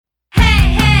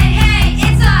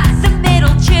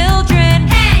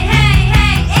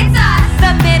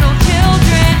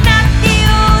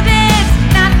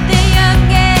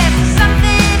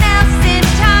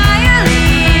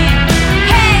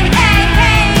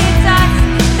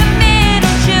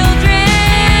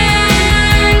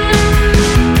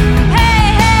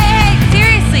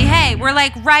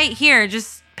right here.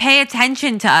 Just pay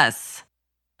attention to us.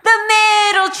 The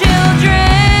middle children.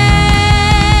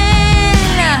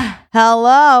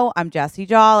 Hello, I'm Jessie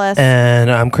Jollis. And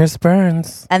I'm Chris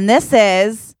Burns. And this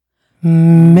is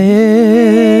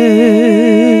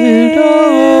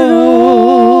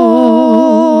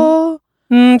Middle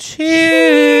Children.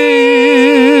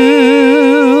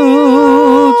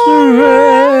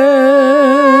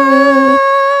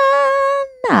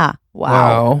 Wow.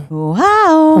 Wow.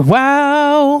 Wow.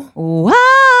 Wow. Wow.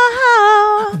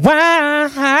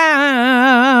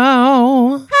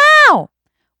 Wow.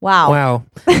 Wow. Wow.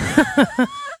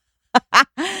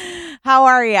 How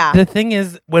are ya? The thing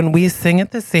is, when we sing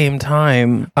at the same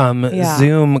time, Yeah.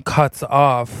 Zoom cuts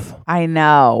off I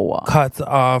know.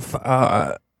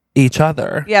 each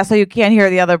other. Yeah, so you can't hear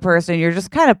the other person. You're just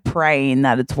kind of praying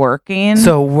that it's working.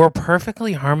 So we're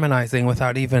perfectly harmonizing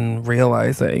without even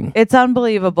realizing. It's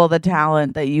unbelievable the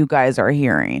talent that you guys are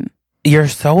hearing. You're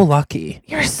so lucky.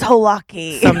 You're so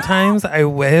lucky. Sometimes I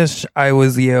wish I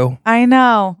was you. I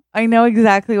know. I know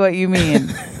exactly what you mean.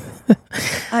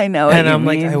 I know. And what I'm you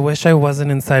like, mean. I wish I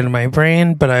wasn't inside of my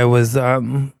brain, but I was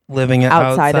living it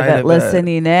outside of it,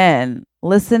 listening in.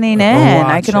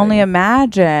 I can only Watching.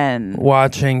 imagine.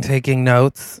 Watching, taking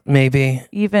notes, maybe.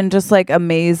 Even just like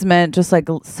amazement, just like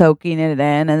soaking it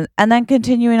in, and then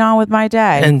continuing on with my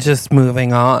day And just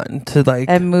moving on to like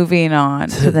and moving on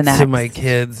to the next. to my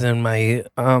kids and my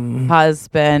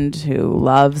husband who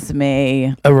loves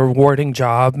me. a rewarding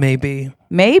job, maybe.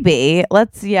 Maybe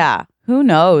who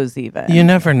knows? Even You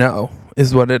never know,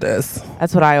 is what it is.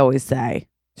 that's what I always say.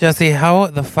 Jesse, how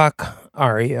the fuck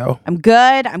are you? I'm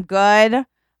good. I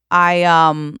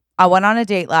went on a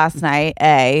date last night.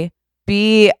 A.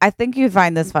 B. I think you'd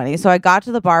find this funny. So I got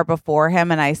to the bar before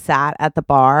him and I sat at the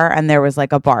bar and there was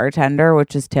like a bartender,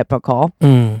 which is typical.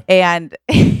 And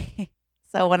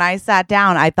so when I sat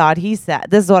down, this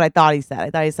is what I thought he said. I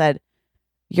thought he said,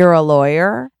 "You're a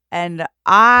lawyer?" And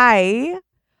I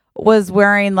was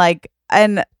wearing like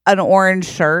an orange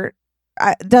shirt.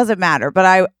 It doesn't matter,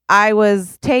 but I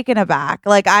was taken aback.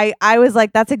 Like I was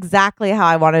like, that's exactly how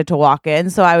I wanted to walk in.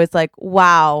 So I was like,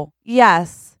 wow,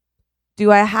 yes.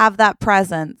 Do I have that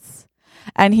presence?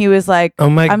 And he was like, Oh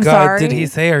my I'm God, sorry. did he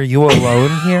say, are you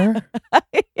alone here?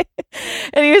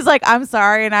 And he was like, I'm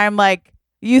sorry. And I'm like,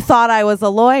 you thought I was a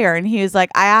lawyer. And he was like,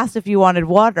 I asked if you wanted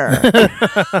water.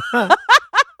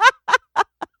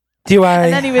 Do I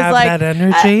And then he was have like, that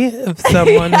energy of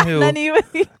someone Yeah, who and then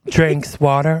he drinks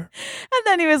water? And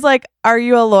then he was like, are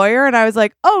you a lawyer? And I was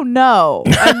like, oh no.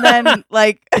 And then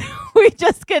like,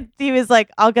 he was like,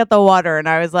 I'll get the water. And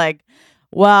I was like,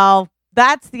 well,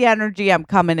 that's the energy I'm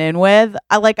coming in with.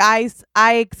 I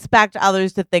expect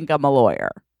others to think I'm a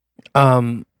lawyer.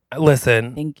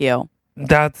 Listen, Thank you.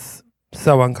 that's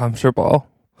so uncomfortable.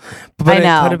 But I it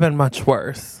know. could have been much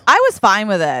worse. I was fine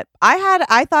with it.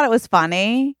 I thought it was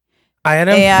funny. I had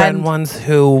a And- friend once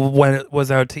who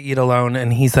was out to eat alone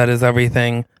and he said,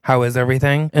 how is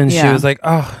everything? And she Yeah. was like,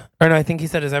 oh, or no, I think he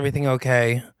said, is everything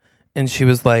okay? And she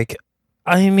was like,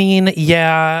 I mean,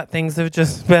 yeah, things have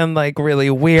just been like really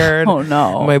weird. Oh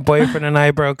no. My boyfriend and I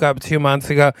broke up 2 months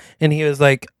ago. And he was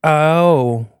like,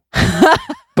 oh,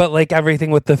 but like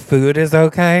everything with the food is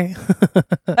okay.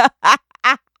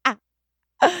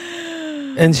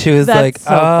 And she was That's like,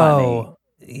 so oh,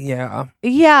 yeah.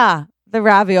 Yeah, the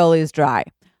ravioli is dry.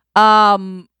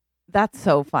 That's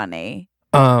so funny.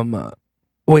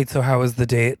 Wait, so how was the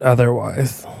date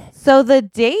otherwise? So the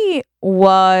date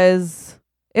was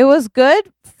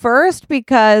good first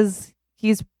because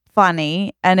he's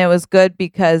funny, and it was good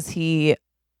because he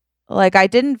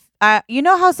you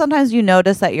know how sometimes you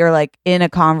notice that you're like in a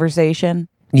conversation,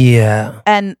 Yeah.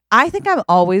 and I think I'm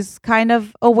always kind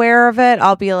of aware of it.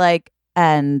 I'll be like,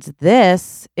 and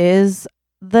this is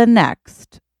the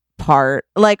next part,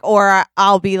 or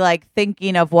I'll be like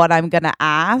thinking of what I'm gonna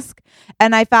ask,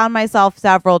 and I found myself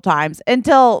several times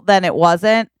until then it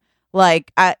wasn't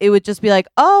like it would just be like,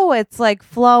 oh, it's like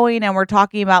flowing and we're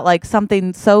talking about like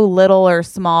something so little or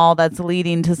small that's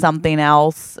leading to something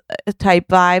else type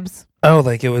vibes. Oh,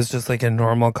 like it was just like a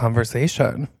normal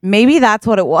conversation. Maybe that's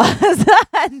what it was.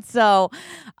 And so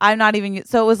I'm not even,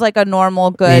 so it was like a normal,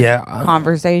 good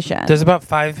conversation. There's about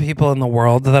 5 people in the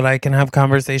world that I can have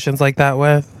conversations like that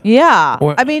with. Yeah.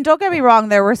 Or- I mean, don't get me wrong.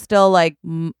 There were still like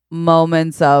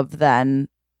moments of then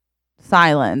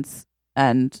silence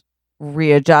and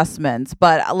readjustments.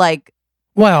 But like,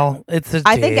 Well, it's a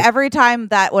I date. think every time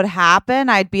that would happen,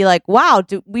 I'd be like, wow,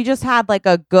 we just had like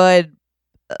a good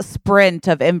sprint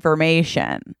of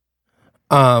information.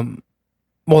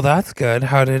 Well, that's good.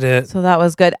 How did it? So that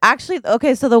was good. Actually,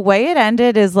 okay, so the way it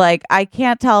ended is like, I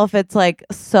can't tell if it's like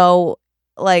so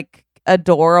like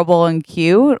adorable and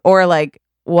cute, or like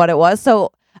what it was.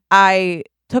 So I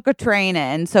took a train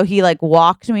in. So he like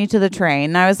walked me to the train,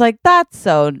 and I was like, that's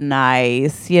so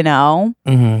nice, you know?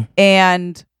 Mm-hmm.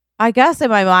 And I guess in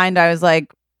my mind, I was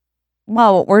like,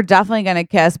 well, we're definitely going to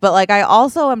kiss. But like, I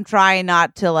also am trying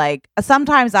not to like,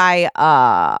 sometimes I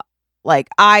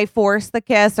force the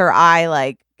kiss, or I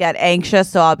like get anxious.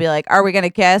 So I'll be like, are we going to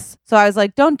kiss? So I was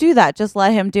like, don't do that. Just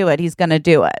let him do it. He's going to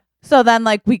do it. So then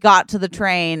like we got to the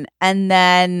train, and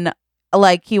then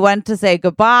like he went to say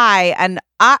goodbye. And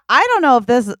I don't know if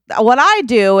this, what I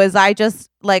do is I just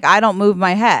like, I don't move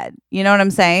my head. You know what I'm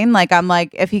saying? Like, I'm like,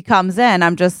 if he comes in,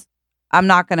 I'm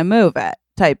not going to move it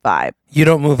type vibe. You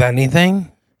don't move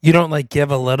anything? You don't like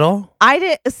give a little? I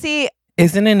did see.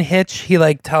 Isn't in Hitch, he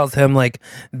like tells him like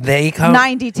they come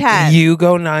 90-10. You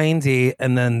go 90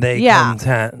 and then they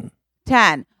come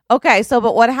 10. Okay, so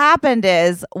but what happened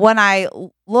is when I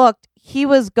looked, he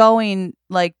was going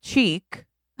like cheek.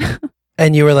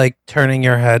 And you were like turning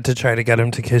your head to try to get him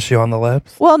to kiss you on the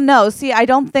lips? Well, no. See, I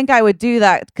don't think I would do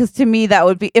that, because to me that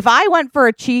would be, if I went for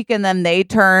a cheek and then they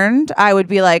turned, I would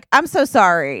be like, I'm so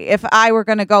sorry. If I were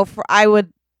going to go for, I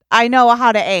know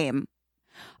how to aim.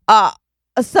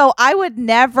 So I would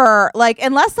never, like,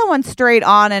 unless someone's straight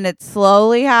on and it's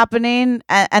slowly happening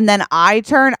and then I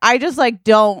turn, I just like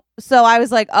don't. So I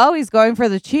was like, oh, he's going for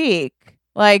the cheek.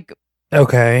 Like,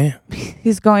 okay.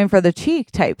 He's going for the cheek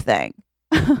type thing.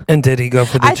 And did he go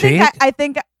for the cheek? I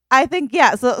think,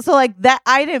 yeah. So like that,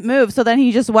 I didn't move. So then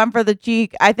he just went for the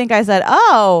cheek. I think I said,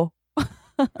 oh.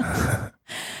 And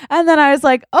then I was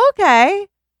like, okay.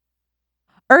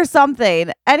 Or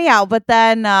something. Anyhow, but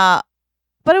then,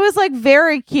 but it was like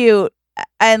very cute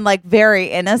and like very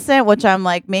innocent, which I'm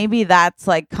like, maybe that's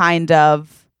like kind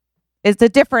of, it's a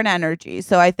different energy.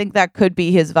 So I think that could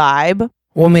be his vibe.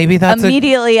 Well, maybe that's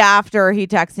immediately after he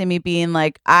texted me being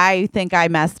like, I think I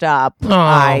messed up. Oh.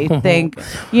 I think,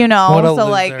 you know, What a so loser.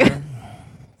 Like,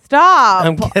 stop.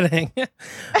 I'm kidding.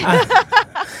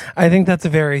 I think that's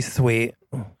very sweet.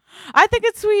 I think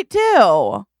it's sweet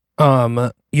too.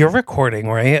 You're recording,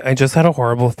 right? I just had a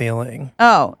horrible feeling.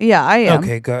 Oh, yeah, I am.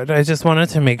 Okay, good. I just wanted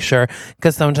to make sure,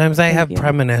 because sometimes I have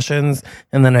premonitions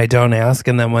and then I don't ask,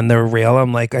 and then when they're real,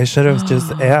 I'm like, I should have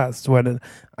just asked when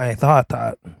I thought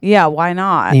that. Yeah, why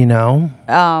not? You know?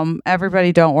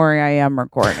 Everybody, don't worry, I am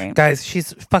recording. Guys,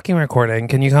 she's fucking recording.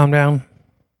 Can you calm down?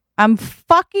 I'm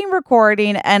fucking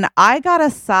recording, and I got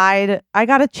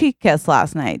a cheek kiss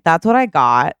last night. That's what I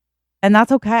got, and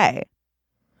that's okay.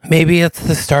 Maybe it's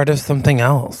the start of something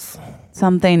else.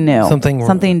 Something new. Something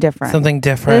different. Something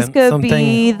different. This could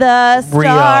be the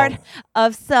start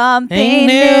of something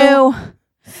new.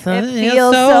 It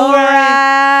feels so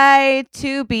right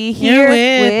to be here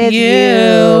with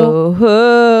you.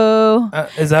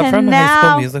 Is that from High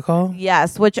School Musical?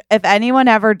 Yes, which if anyone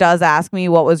ever does ask me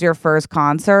what was your first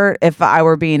concert, if I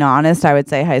were being honest, I would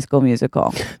say High School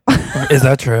Musical. Is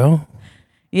that true?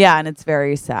 Yeah, and it's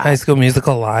very sad. High School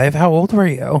Musical live? How old were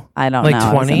you? I don't know.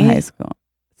 Like 20? I was in high school.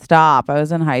 Stop. I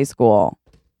was in high school.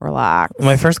 Relax.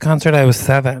 My first concert, I was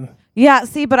 7. Yeah,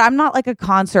 see, but I'm not like a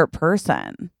concert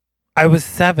person. I was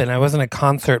 7. I wasn't a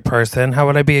concert person. How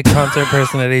would I be a concert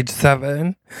person at age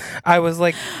 7? I was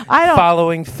like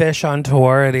following Fish on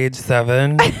tour at age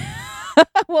 7.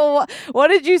 Well, what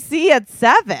did you see at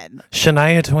 7?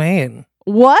 Shania Twain.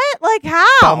 What? Like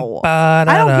how? I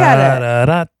don't get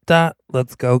it.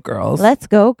 Let's go, girls. Let's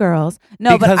go, girls.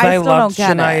 No, because but I still loved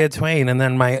don't get Shania it. Twain, and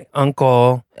then my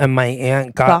uncle and my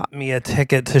aunt got me a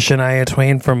ticket to Shania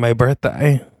Twain for my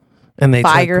birthday, and they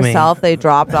by took yourself. me. They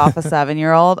dropped off a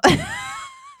 7-year-old.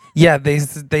 Yeah,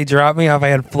 they dropped me off. I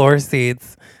had floor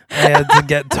seats. I had to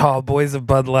get tall boys of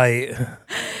Bud Light.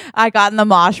 I got in the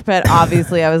mosh pit.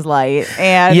 Obviously, I was light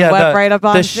and went right up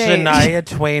on the stage. Shania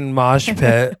Twain mosh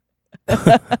pit.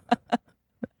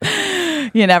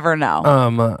 You never know.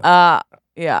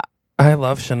 Yeah. I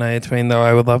love Shania Twain though.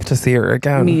 I would love to see her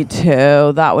again. Me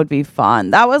too. That would be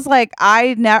fun. That was like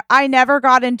I never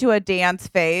got into a dance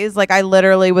phase. Like I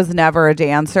literally was never a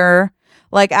dancer.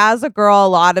 Like as a girl, a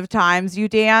lot of times you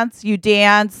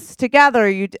dance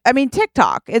together.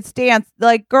 TikTok, it's dance.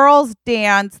 Like girls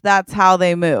dance. That's how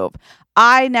they move.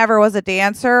 I never was a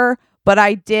dancer, but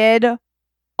I did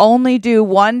only do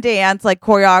one dance, like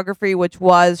choreography, which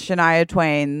was Shania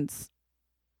Twain's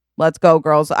Let's Go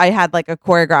Girls. I had like a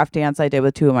choreographed dance I did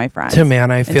with 2 of my friends. To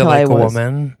Man, I Feel Like a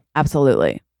Woman.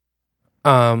 Absolutely.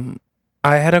 I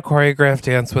had a choreographed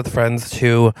dance with friends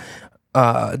to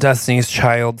Destiny's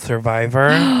Child Survivor.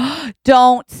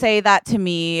 Don't say that to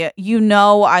me. You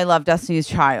know I love Destiny's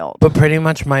Child. But pretty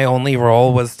much my only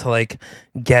role was to like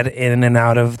get in and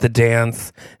out of the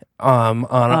dance on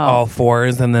all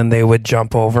fours, and then they would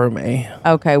jump over me.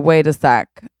 Okay, wait a sec.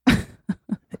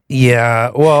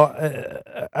 Yeah, well,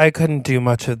 I couldn't do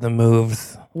much of the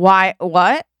moves. Why?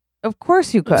 What? Of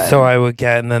course you could. So I would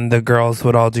get, and then the girls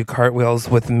would all do cartwheels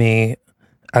with me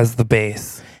as the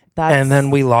base. And then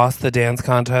we lost the dance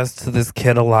contest to this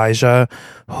kid, Elijah,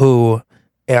 who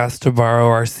asked to borrow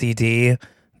our CD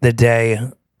the day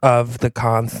of the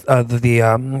contest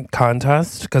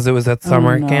because it was at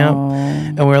summer camp.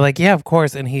 And we were like, yeah, of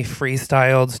course. And he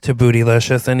freestyled to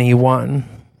Bootylicious and he won.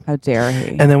 How dare he?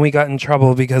 And then we got in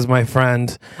trouble because my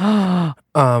friend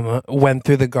went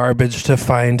through the garbage to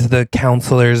find the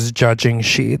counselor's judging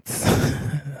sheets.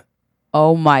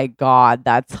 Oh my God,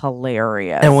 that's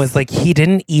hilarious. And was like, he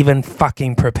didn't even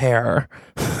fucking prepare.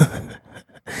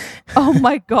 Oh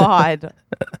my God.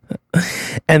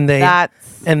 And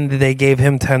they gave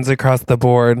him 10s across the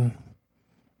board.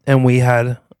 And we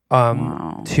had 2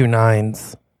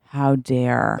 9s. How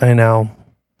dare. I know.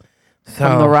 So,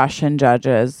 from the Russian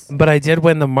judges. But I did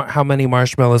win the how many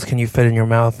marshmallows can you fit in your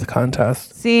mouth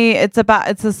contest. See, it's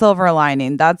a silver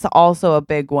lining. That's also a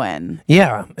big win.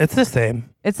 Yeah, it's the same.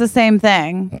 It's the same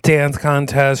thing. Dance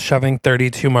contest, shoving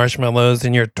 32 marshmallows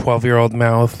in your 12-year-old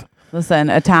mouth. Listen,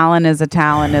 a talent is a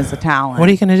talent is a talent. What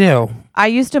are you going to do?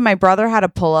 My brother had a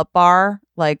pull-up bar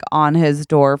like on his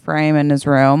door frame in his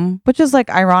room, which is like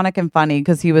ironic and funny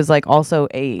because he was like also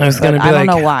 8. I was going to be I don't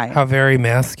know why. How very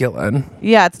masculine.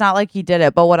 Yeah, it's not like he did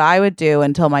it. But what I would do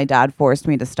until my dad forced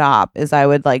me to stop is I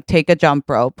would like take a jump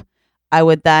rope. I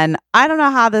would then, I don't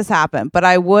know how this happened, but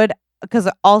I would, because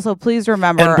also please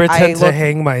remember. And pretend to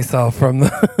hang myself from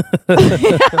the.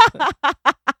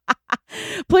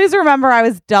 Please remember I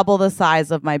was double the size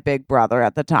of my big brother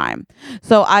at the time.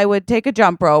 So I would take a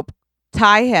jump rope,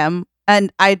 tie him,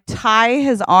 and I'd tie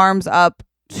his arms up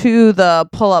to the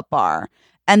pull-up bar.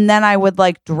 And then I would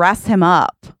like dress him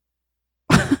up.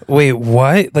 Wait,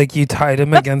 what? Like you tied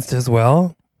him against his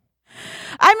will?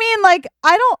 I mean,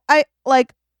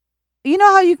 like, you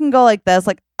know how you can go like this?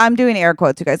 Like, I'm doing air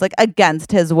quotes, you guys, like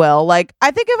against his will. Like,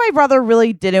 I think if my brother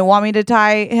really didn't want me to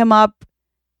tie him up,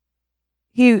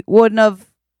 he wouldn't have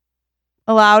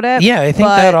allowed it. Yeah, I think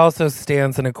that also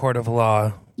stands in a court of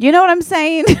law. You know what I'm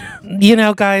saying? You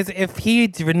know, guys, if he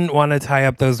didn't want to tie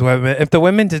up those women, if the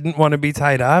women didn't want to be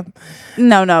tied up.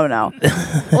 No.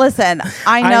 Listen,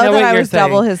 I know that I was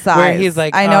double his size. Where he's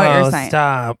like, I know what you're saying.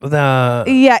 Stop.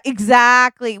 Yeah,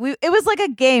 exactly. It was like a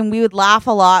game. We would laugh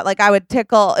a lot. Like I would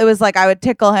tickle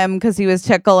him because he was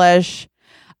ticklish.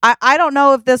 I don't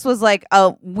know if this was like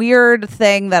a weird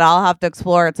thing that I'll have to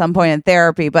explore at some point in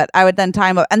therapy, but I would then tie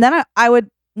him up. And then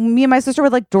me and my sister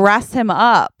would like dress him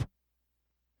up.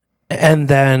 And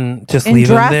then just leave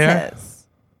him there?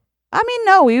 I mean,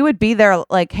 no, we would be there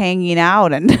like hanging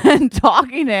out and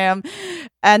talking to him.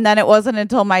 And then it wasn't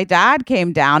until my dad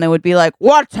came down and would be like,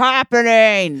 what's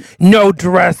happening? No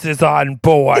dresses on,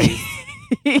 boy.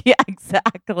 Yeah,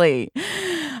 exactly.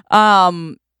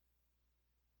 And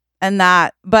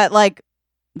that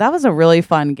was a really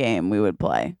fun game we would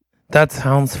play. That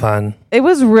sounds fun. It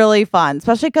was really fun,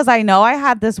 especially because I know I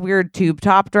had this weird tube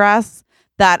top dress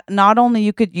that not only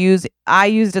you could use, I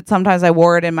used it sometimes, I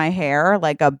wore it in my hair,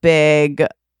 like a big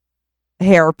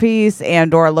hairpiece,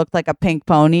 and or looked like a pink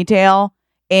ponytail,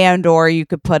 and or you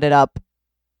could put it up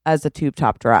as a tube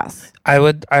top dress. I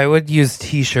would use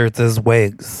t-shirts as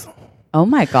wigs. Oh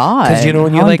my God. Because you know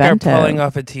when you like inventive. are pulling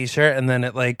off a t-shirt and then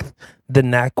it like the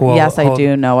neck will Yes, I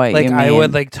do know what you mean. Like I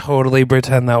would like totally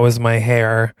pretend that was my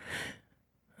hair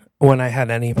when I had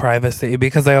any privacy,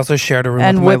 because I also shared a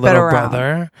room with my little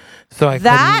brother. So I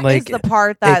couldn't like is the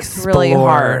part that's really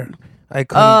hard. I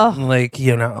couldn't like,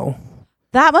 you know.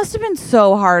 That must have been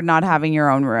so hard not having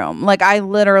your own room. Like I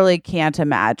literally can't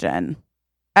imagine.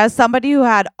 As somebody who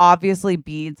had obviously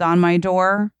beads on my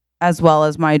door as well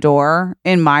as my door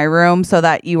in my room so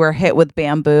that you were hit with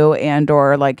bamboo and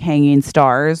or like hanging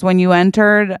stars when you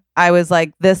entered, I was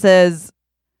like, this is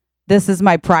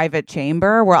my private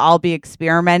chamber where I'll be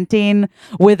experimenting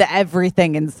with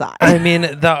everything inside. I mean,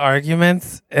 the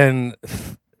arguments and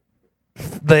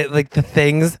the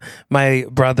things my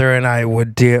brother and I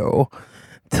would do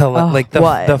to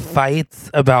the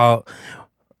fights about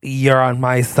you're on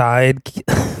my side.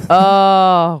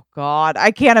 Oh God,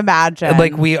 I can't imagine.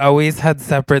 Like we always had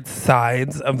separate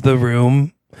sides of the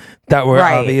room that were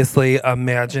obviously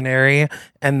imaginary,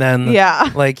 and then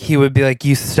like he would be like,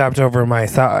 you stepped over my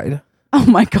side. Oh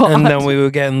my God. And then we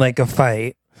would get in like a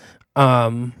fight.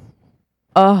 Sometimes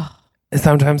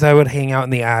I would hang out in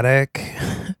the attic.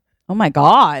 Oh my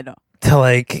God. To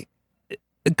like,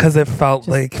 because it felt just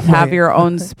like have your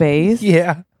own space.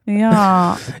 Yeah.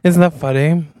 Isn't that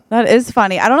funny? That is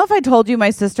funny. I don't know if I told you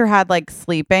my sister had like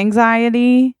sleep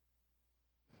anxiety.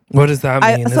 What does that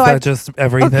mean? Is that just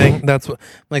everything? Okay. That's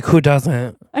like, who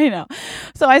doesn't? I know.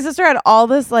 So my sister had all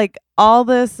this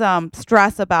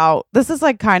stress about, this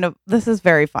is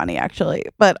very funny actually,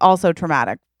 but also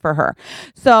traumatic for her.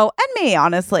 So, and me,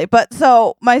 honestly. But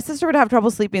so my sister would have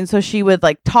trouble sleeping. So she would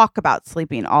like talk about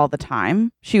sleeping all the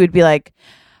time. She would be like,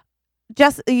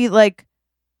 Jesse, like,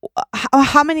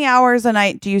 how many hours a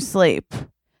night do you sleep?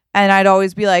 And I'd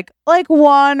always be like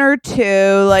 1 or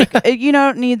 2, like, you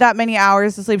don't need that many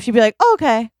hours to sleep. She'd be like, oh,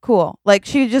 okay, cool. Like,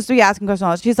 she'd just be asking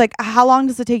questions. She's like, how long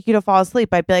does it take you to fall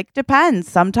asleep? I'd be like, depends.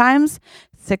 Sometimes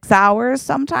 6 hours,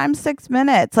 sometimes 6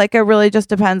 minutes. Like, it really just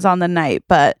depends on the night.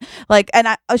 But like, and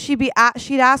she'd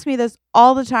ask me this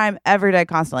all the time, every day,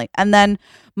 constantly. And then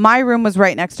my room was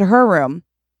right next to her room.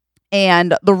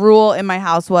 And the rule in my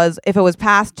house was if it was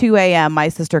past 2 a.m., my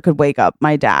sister could wake up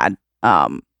my dad.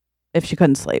 If she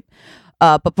couldn't sleep.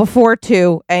 But before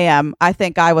 2 a.m., I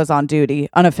think I was on duty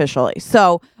unofficially.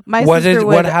 So my sister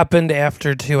what happened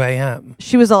after 2 a.m.?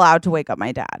 She was allowed to wake up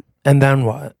my dad. And then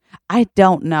what? I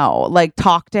don't know. Like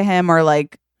talk to him or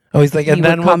like. Oh, he's like, and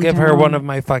then we'll give her one of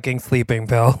my fucking sleeping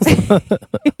pills.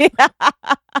 Yeah.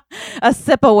 A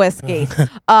sip of whiskey.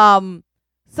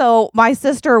 So my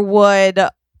sister would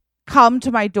come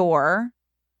to my door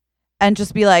and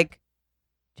just be like,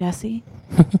 Jesse?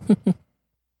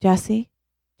 Jesse,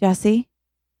 Jesse,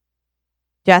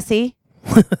 Jesse,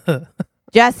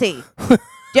 Jesse,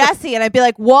 Jesse. And I'd be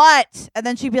like, what? And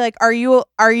then she'd be like, are you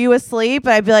asleep?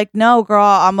 And I'd be like, no, girl,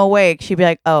 I'm awake. She'd be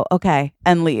like, oh, okay.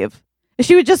 And leave.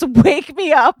 She would just wake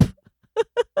me up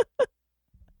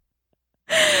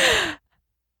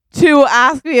to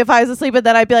ask me if I was asleep. And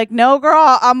then I'd be like, no,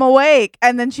 girl, I'm awake.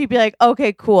 And then she'd be like,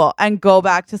 okay, cool. And go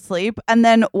back to sleep. And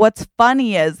then what's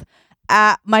funny is,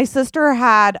 my sister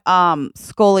had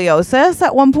scoliosis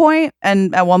at one point,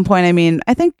 and at one point, I mean,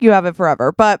 I think you have it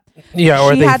forever, but yeah,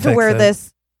 or she had to wear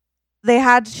this.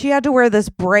 She had to wear this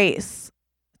brace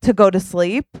to go to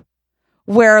sleep,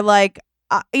 where like,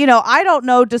 I don't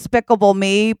know Despicable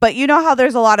Me, but you know how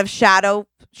there's a lot of shadow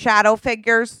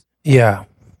figures. Yeah.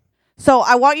 So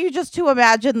I want you just to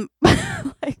imagine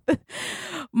like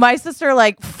my sister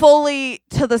like fully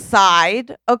to the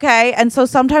side, okay? And so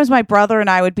sometimes my brother and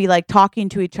I would be like talking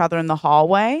to each other in the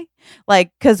hallway,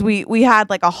 like because we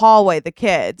had like a hallway, the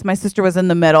kids. My sister was in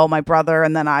the middle, my brother,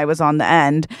 and then I was on the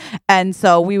end. And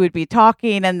so we would be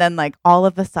talking, and then like all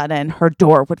of a sudden her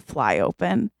door would fly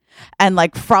open. And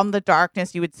like from the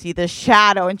darkness, you would see this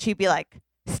shadow, and she'd be like,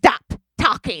 stop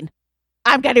talking.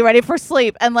 I'm getting ready for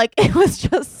sleep. And like, it was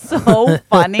just so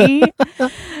funny.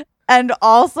 And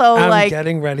also I'm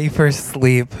getting ready for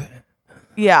sleep.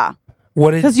 Yeah.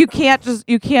 Because you can't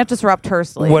disrupt her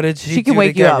sleep. What did she do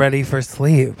to get ready for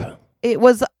sleep? It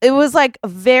was like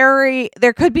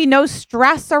there could be no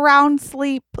stress around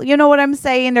sleep. You know what I'm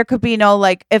saying? There could be no,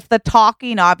 like, if the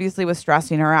talking obviously was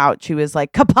stressing her out, she was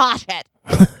like, kaposh it.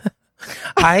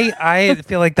 I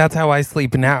feel like that's how I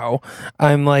sleep now.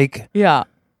 I'm like, yeah.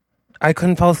 I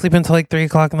couldn't fall asleep until like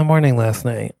 3:00 in the morning last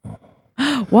night.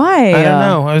 Why? I don't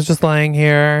know. I was just lying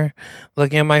here,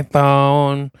 looking at my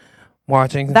phone,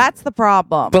 watching. That's the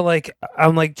problem. But like,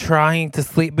 I'm like trying to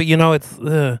sleep, but it's.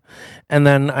 And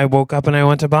then I woke up and I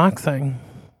went to boxing.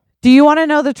 Do you want to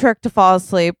know the trick to fall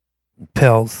asleep?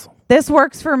 Pills. This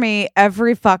works for me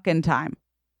every fucking time.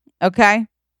 Okay?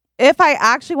 If I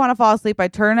actually want to fall asleep, I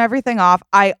turn everything off.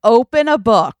 I open a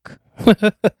book.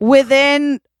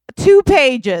 Within 2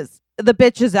 pages, the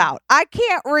bitch is out. I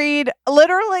can't read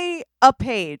literally a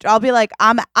page. I'll be like,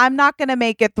 I'm not gonna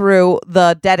make it through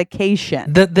the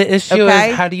dedication. The issue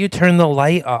is, how do you turn the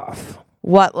light off?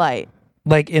 What light?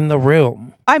 Like in the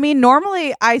room. I mean,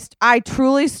 normally I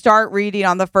truly start reading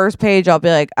on the first page. I'll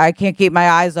be like, I can't keep my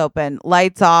eyes open.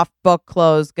 Lights off, book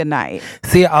closed, good night.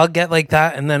 See, I'll get like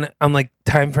that, and then I'm like,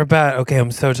 time for bed. Okay,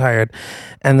 I'm so tired.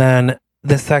 And then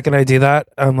the second I do that,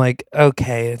 I'm like,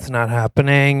 okay, it's not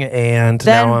happening, and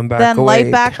now I'm back Then awake.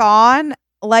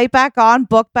 light back on,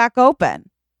 book back open.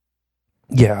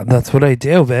 Yeah, that's what I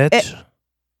do, bitch.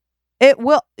 It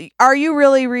will. Are you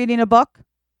really reading a book?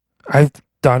 I've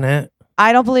done it.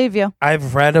 I don't believe you.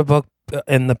 I've read a book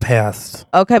in the past.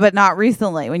 Okay, but not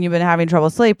recently when you've been having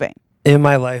trouble sleeping. In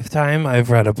my lifetime,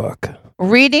 I've read a book.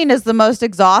 Reading is the most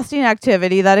exhausting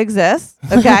activity that exists.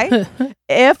 Okay.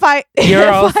 if I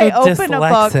open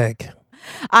dyslexic. A book,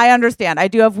 I understand. I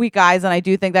do have weak eyes, and I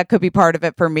do think that could be part of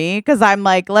it for me, because I'm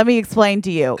like, let me explain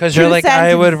to you. Because you're like,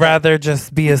 I would rather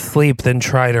just be asleep than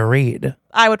try to read.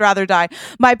 I would rather die.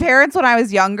 My parents, when I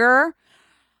was younger,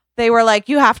 they were like,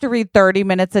 you have to read 30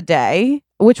 minutes a day,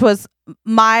 which was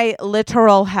my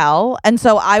literal hell. And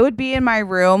so I would be in my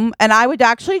room and I would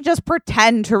actually just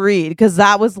pretend to read because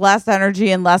that was less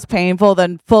energy and less painful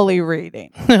than fully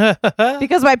reading.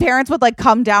 Because my parents would like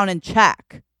come down and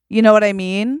check. You know what I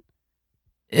mean?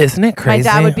 Isn't it crazy? My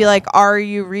dad would be like, "Are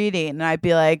you reading?" And I'd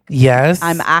be like, "Yes,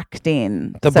 I'm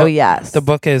acting." Yes. The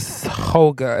book is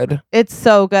so good. It's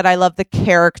so good. I love the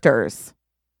characters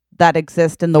that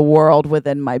exist in the world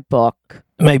within my book.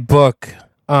 My book.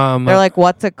 They're like,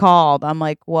 "What's it called?" I'm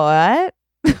like, "What?"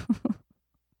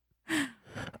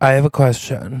 I have a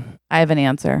question. I have an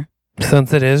answer.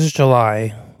 Since it is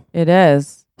July. It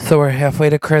is. So we're halfway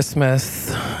to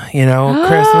Christmas. You know,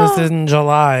 Christmas in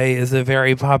July is a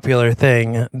very popular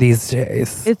thing these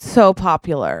days. It's so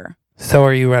popular. So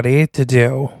are you ready to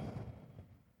do?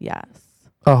 Yes.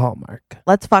 A Hallmark.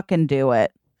 Let's fucking do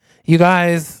it. You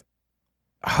guys,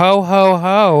 ho, ho,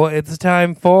 ho. It's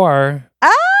time for...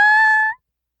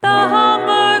 The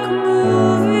Hallmark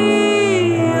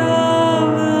movie of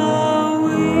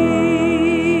the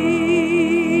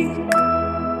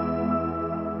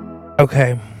week.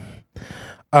 Okay.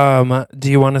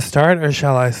 Do you want to start or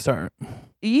shall I start?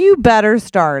 You better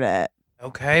start it.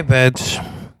 Okay, bitch.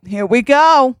 Here we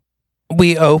go.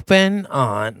 We open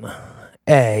on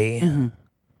a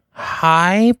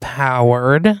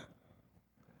high-powered...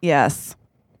 Yes.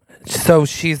 So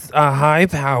she's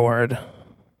high-powered.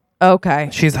 Okay.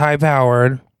 She's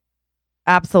high-powered.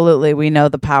 Absolutely. We know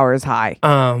the power is high.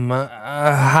 A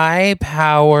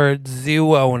high-powered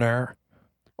zoo owner.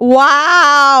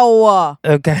 Wow.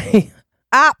 Okay.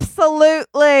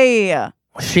 Absolutely.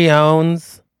 She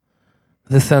owns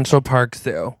the Central Park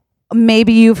Zoo.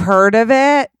 Maybe you've heard of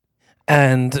it.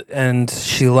 And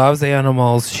she loves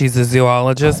animals. She's a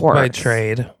zoologist by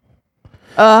trade.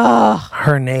 Ugh.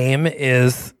 Her name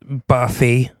is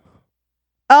Buffy.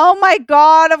 Oh my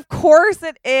God, of course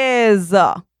it is.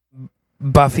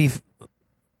 Buffy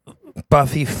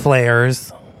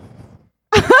Flares.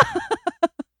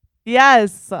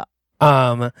 Yes.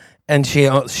 And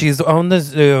she's owned the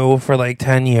zoo for like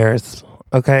 10 years,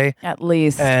 okay? At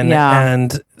least.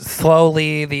 And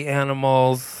slowly the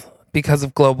animals, because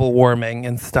of global warming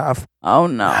and stuff,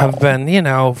 have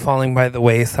been, falling by the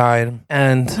wayside.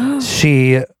 And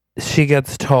she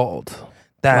gets told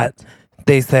that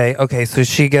they say, okay, so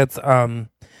she gets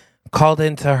called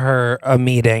into a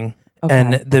meeting. Okay.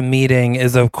 And the meeting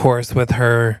is, of course, with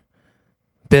her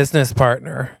business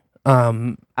partner.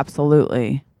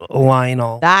 Absolutely.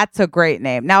 Lionel. That's a great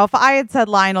name. Now, if I had said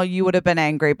Lionel, you would have been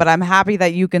angry, but I'm happy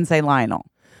that you can say Lionel.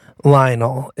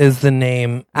 Lionel is the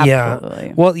name. Absolutely.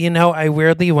 Yeah. Well, I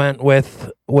weirdly went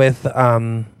with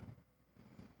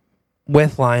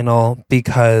Lionel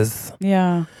because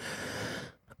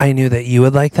I knew that you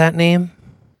would like that name.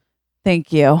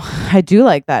 Thank you. I do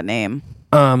like that name.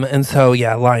 And so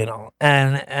Lionel.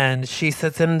 And she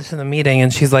sits into the meeting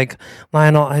and she's like,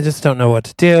 "Lionel, I just don't know what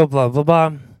to do, blah blah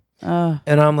blah."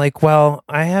 And I'm like, "Well,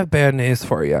 I have bad news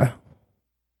for you."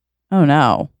 Oh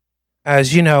no.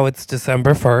 As you know, it's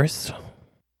December 1st.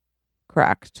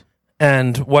 Correct.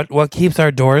 And what keeps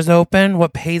our doors open?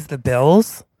 What pays the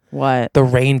bills? What? The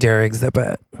reindeer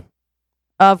exhibit.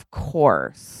 Of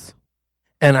course.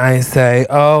 And I say,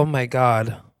 "Oh my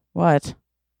God." What?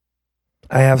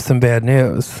 I have some bad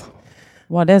news.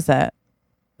 What is it?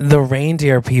 The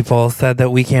reindeer people said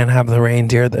that we can't have the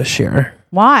reindeer this year.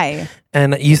 Why?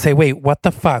 And you say, "Wait, what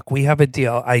the fuck? We have a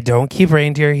deal. I don't keep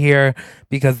reindeer here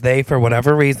because they, for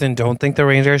whatever reason, don't think the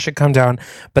reindeer should come down,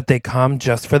 but they come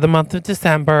just for the month of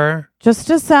December." Just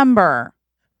December.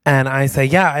 And I say,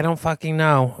 "Yeah, I don't fucking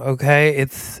know. Okay,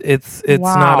 it's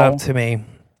not up to me."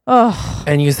 Ugh.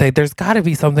 And you say, "There's got to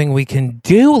be something we can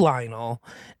do, Lionel."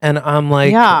 And I'm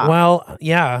like, "Well,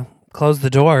 yeah, close the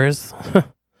doors."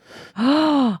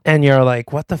 And you're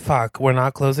like, "What the fuck? We're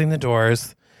not closing the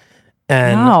doors."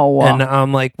 And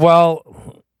I'm like,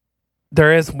 "Well,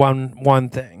 there is one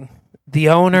thing. The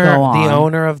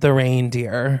owner of the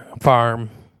reindeer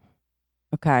farm.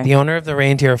 Okay. The owner of the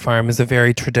reindeer farm is a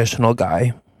very traditional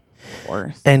guy. Of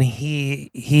course. And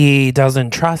he doesn't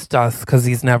trust us because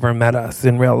he's never met us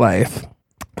in real life.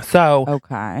 So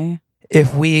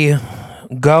if we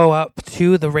go up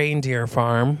to the reindeer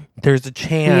farm, there's a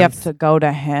chance we have to go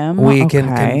to him. We can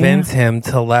convince him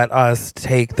to let us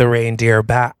take the reindeer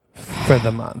back for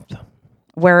the month."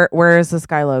 Where is this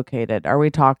guy located? Are we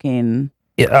talking?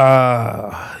 It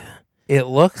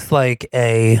looks like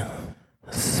a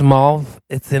small.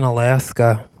 It's in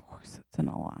Alaska. Of course, it's in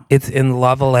Alaska. It's in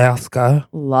Love, Alaska.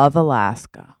 Love,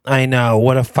 Alaska. I know.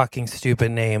 What a fucking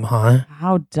stupid name, huh?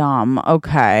 How dumb.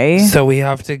 Okay. So we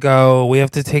have to go. We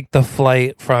have to take the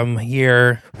flight from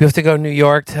here. We have to go New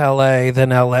York to LA,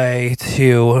 then LA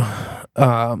to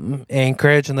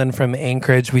Anchorage, and then from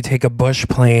Anchorage we take a bush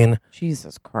plane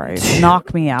Jesus Christ.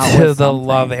 Knock me out. to with the something.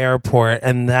 Love Airport,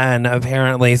 and then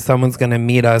apparently someone's going to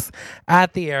meet us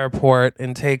at the airport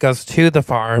and take us to the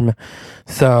farm.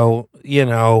 So,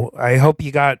 I hope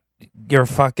you got your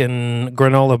fucking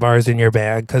granola bars in your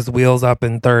bag, because Wheels Up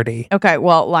in 30. Okay,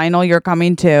 well, Lionel, you're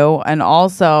coming too. And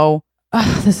also,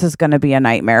 this is going to be a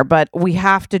nightmare, but we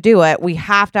have to do it. We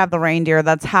have to have the reindeer.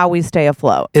 That's how we stay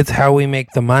afloat. It's how we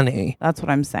make the money. That's what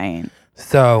I'm saying.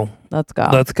 So Let's go.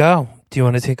 let's go. Do you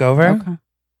want to take over? Okay.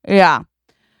 Yeah.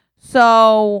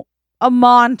 So a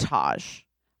montage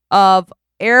of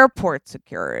airport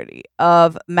security,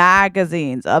 of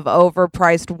magazines, of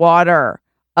overpriced water,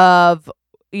 of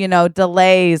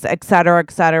delays, et cetera, et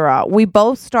cetera. We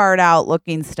both start out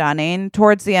looking stunning.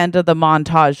 Towards the end of the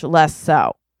montage, less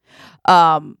so.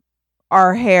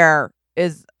 Our hair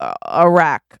is a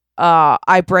wreck.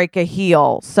 I break a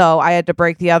heel, so I had to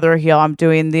break the other heel. I'm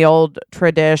doing the old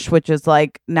tradish, which is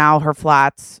like now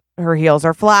her heels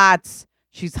are flats.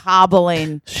 She's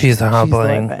hobbling. She's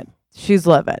hobbling. She's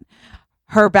living.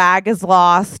 Her bag is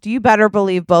lost. You better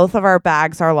believe both of our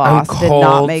bags are lost. I'm Did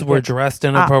not cold. make We're it. dressed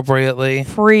inappropriately.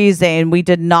 Freezing. We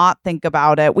did not think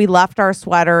about it. We left our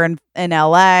sweater in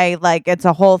LA. Like, it's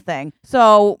a whole thing.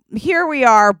 So here we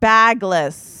are,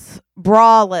 bagless,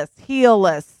 braless,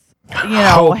 heelless,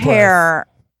 Hopeless. hair,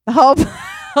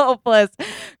 hopeless,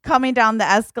 coming down the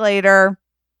escalator.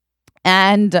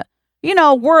 And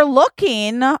we're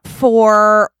looking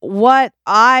for what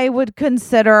I would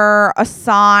consider a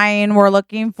sign. We're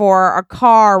looking for a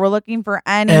car. We're looking for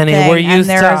anything. Annie, we're used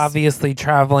to obviously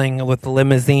traveling with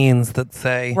limousines that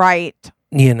say, right,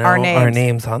 our names.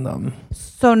 names on them.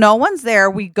 So no one's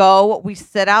there. We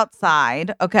sit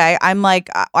outside. Okay. I'm like,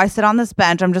 I sit on this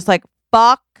bench. I'm just like,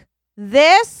 fuck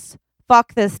this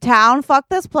town, fuck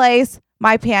this place.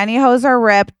 My pantyhose are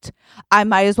ripped. I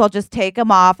might as well just take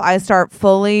them off. I start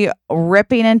fully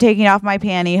ripping and taking off my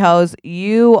pantyhose.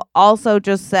 You also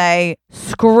just say,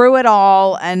 screw it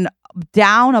all, and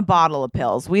down a bottle of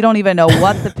pills. We don't even know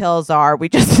what the pills are. We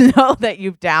just know that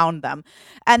you've downed them.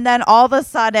 And then all of a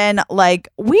sudden, I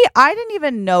didn't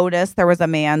even notice there was a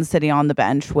man sitting on the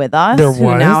bench with us. There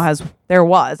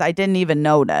was. I didn't even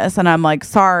notice. And I'm like,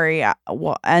 sorry.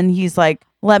 And he's like,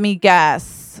 let me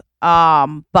guess.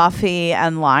 Buffy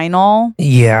and Lionel.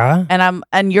 Yeah.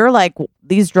 And you're like,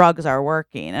 these drugs are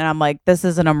working. And I'm like, this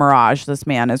isn't a mirage. This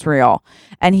man is real.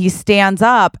 And he stands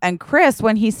up. And Chris,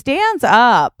 when he stands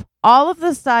up, all of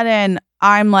a sudden,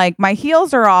 I'm like, my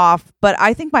heels are off, but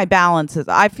I think my balance is.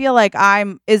 I feel like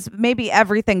maybe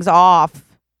everything's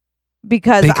off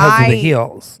because of the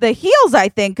heels. The heels, I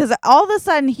think, because all of a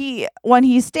sudden when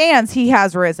he stands, he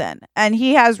has risen, and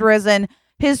he has risen.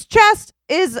 His chest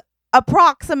is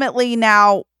approximately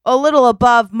now a little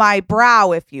above my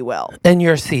brow, if you will. And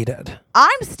you're seated. I'm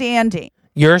standing.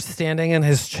 You're standing and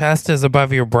his chest is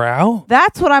above your brow?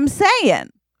 That's what I'm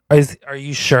saying. Are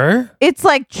you sure? It's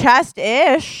like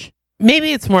chest-ish.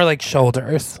 Maybe it's more like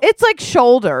shoulders. It's like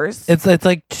shoulders. It's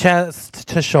like chest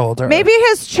to shoulder. Maybe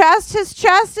his chest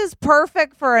is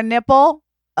perfect for a nipple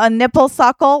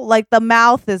suckle. Like the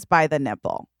mouth is by the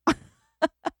nipple.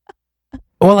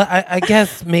 Well, I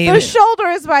guess maybe. The shoulder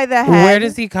is by the head. Where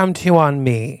does he come to on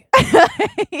me?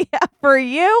 Yeah, for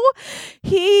you,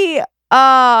 he,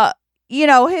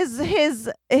 his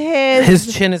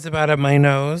chin is about at my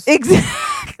nose.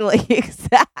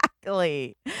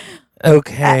 Exactly.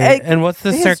 Okay. And what's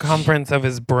the circumference of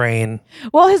his brain?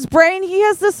 Well, his brain, he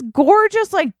has this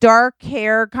gorgeous, dark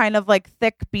hair, kind of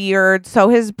thick beard. So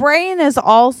his brain is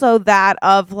also that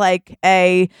of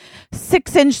a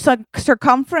 6-inch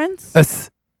circumference.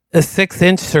 A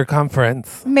 6-inch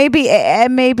circumference. Maybe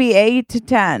 8 to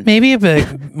 10. Maybe a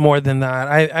bit more than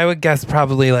that. I would guess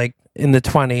probably in the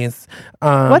 20s.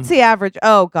 What's the average?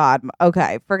 Oh, God.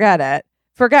 Okay. Forget it.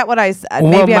 Forget what I said.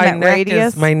 Maybe I meant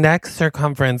radius. My neck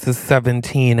circumference is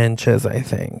 17 inches, I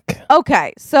think.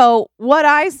 Okay. So what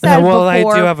I said before. I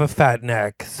do have a fat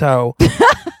neck, so.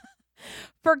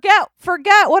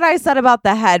 Forget what I said about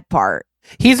the head part.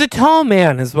 He's a tall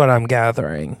man is what I'm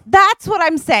gathering. That's what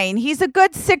I'm saying. He's a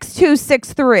good 6'2",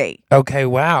 6'3". Okay,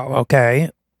 wow. Okay.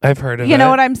 I've heard of it. You know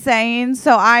what I'm saying?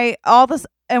 So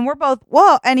and we're both,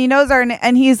 whoa, and he knows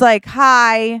and he's like,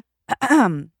 hi,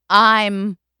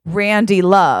 I'm Randy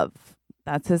Love.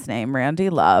 That's his name,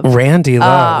 Randy Love. Randy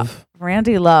Love.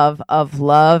 Randy Love of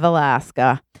Love,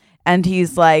 Alaska. And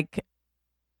he's like,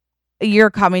 you're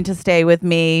coming to stay with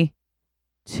me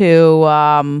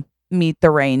to meet the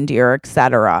reindeer,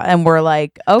 etc. And we're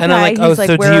like, okay. And I'm like,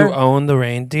 so do you own the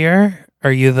reindeer?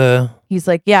 Are you the... He's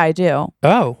like, yeah, I do.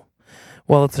 Oh.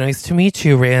 Well, it's nice to meet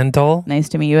you, Randall. Nice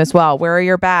to meet you as well. Where are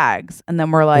your bags? And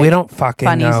then we're like, we don't fucking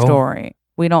funny know. story.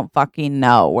 We don't fucking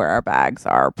know where our bags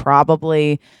are.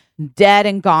 Probably dead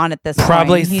and gone at this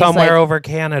Probably point. He's somewhere like, over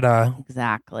Canada.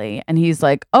 Exactly. And he's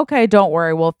like, okay, don't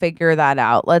worry. We'll figure that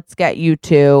out. Let's get you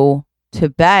two to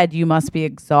bed. You must be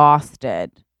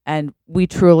exhausted. And we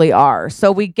truly are.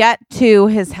 So we get to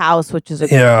his house, which is a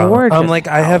gorgeous I'm like,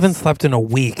 I house. haven't slept in a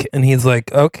week. And he's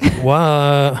like, okay,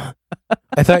 what?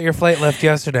 I thought your flight left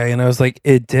yesterday. And I was like,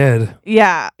 it did.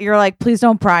 Yeah. You're like, please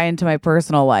don't pry into my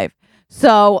personal life.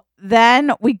 So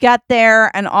then we get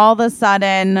there and all of a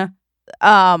sudden,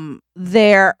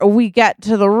 there we get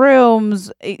to the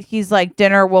rooms. He's like,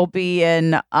 dinner will be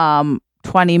in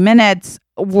 20 minutes.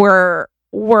 We're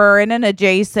in an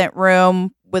adjacent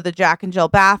room with a Jack and Jill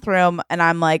bathroom. And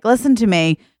I'm like, listen to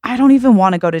me. I don't even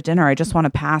want to go to dinner. I just want to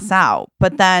pass out.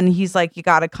 But then he's like, you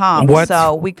got to come.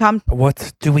 So we come.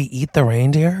 Do we eat the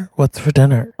reindeer? What's for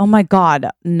dinner? Oh my God.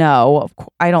 No,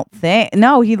 I don't think.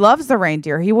 No, he loves the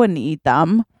reindeer. He wouldn't eat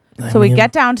them. So we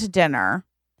get down to dinner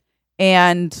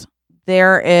and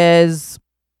there is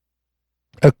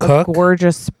a cook,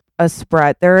 gorgeous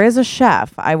spread. There is a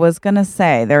chef. I was going to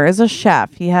say there is a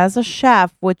chef. He has a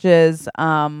chef, which is,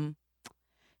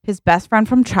 his best friend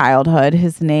from childhood.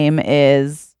 His name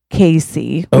is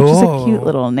Casey, which is a cute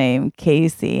little name,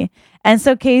 Casey. And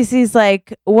so Casey's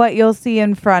like, what you'll see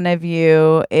in front of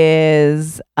you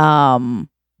is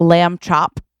lamb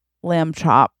chop,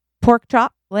 pork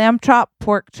chop,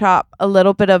 a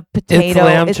little bit of potato. It's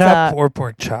lamb chop or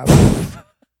pork chop?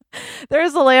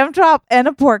 There's a lamb chop and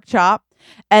a pork chop.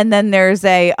 And then there's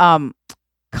a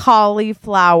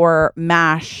cauliflower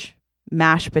mashed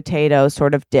potato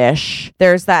sort of dish.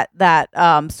 There's that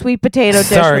sweet potato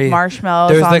dish with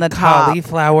marshmallows on the top. There's a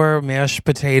cauliflower mashed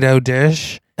potato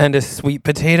dish and a sweet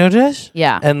potato dish?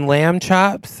 Yeah. And lamb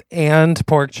chops and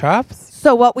pork chops?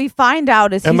 So what we find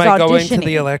out is Am he's I auditioning. going to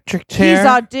the electric chair?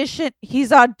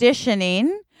 He's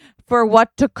auditioning for what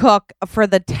to cook for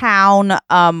the town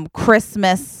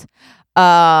Christmas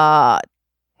festival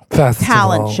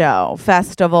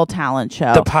talent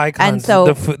show. The pie contest. And so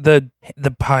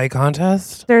the pie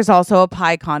contest. There's also a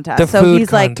pie contest. The so food he's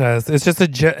contest. It's just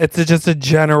a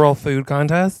general food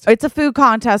contest. It's a food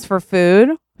contest for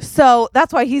food. So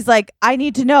that's why he's like, I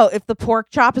need to know if the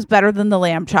pork chop is better than the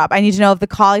lamb chop. I need to know if the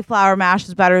cauliflower mash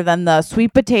is better than the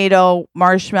sweet potato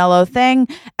marshmallow thing.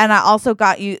 And I also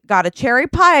got a cherry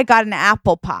pie. I got an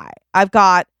apple pie. I've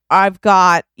got,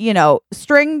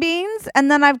 string beans, and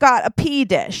then I've got a pea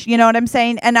dish. You know what I'm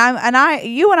saying? You and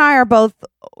I are both,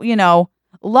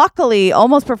 luckily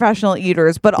almost professional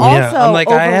eaters, but also I'm like,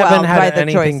 I haven't had by the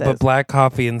anything choices. but black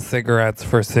coffee and cigarettes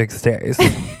for 6 days.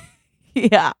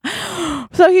 Yeah.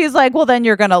 So he's like, well, then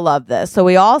you're going to love this. So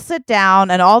we all sit down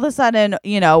and all of a sudden,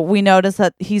 we notice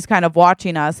that he's kind of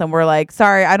watching us and we're like,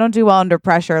 sorry, I don't do well under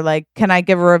pressure. Like, can I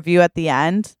give a review at the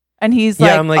end? And he's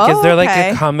like, I'm like, is there like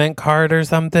a comment card or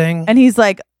something? And he's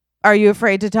like, are you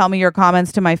afraid to tell me your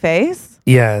comments to my face?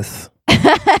 Yes.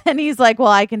 And he's like, well,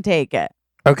 I can take it.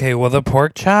 Okay, well, the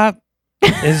pork chop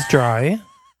is dry.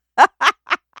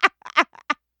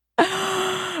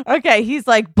 Okay, he's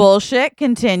like, bullshit,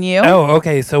 continue. Oh,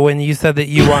 okay. So when you said that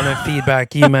you wanted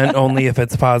feedback, you meant only if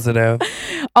it's positive.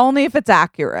 Only if it's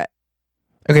accurate.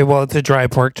 Okay, well, it's a dry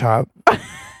pork chop.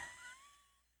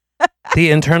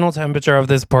 The internal temperature of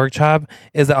this pork chop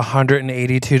is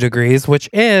 182 degrees, which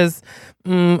is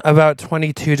about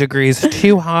 22 degrees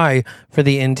too high for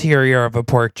the interior of a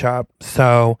pork chop.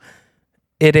 So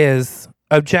it is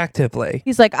objectively.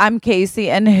 He's like, I'm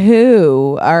Casey, and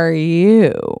who are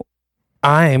you?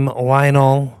 I'm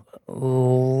Lionel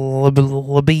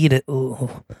Libido.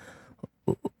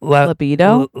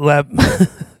 Libido?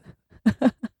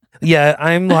 Yeah,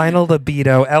 I'm Lionel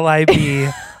Libido.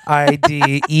 Libideau.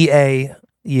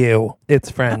 It's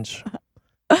French.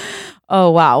 Oh,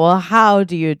 wow. Well, how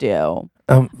do you do?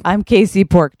 I'm Casey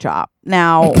Pork Chop.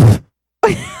 Now...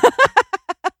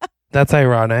 That's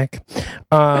ironic.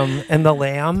 And the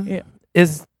lamb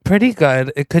is pretty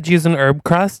good. It could use an herb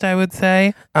crust, I would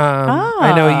say.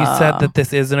 I know you said that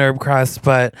this is an herb crust,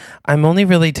 but I'm only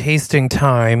really tasting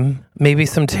thyme. Maybe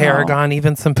some tarragon,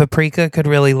 even some paprika could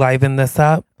really liven this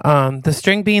up. The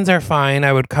string beans are fine.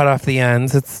 I would cut off the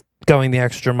ends. It's going the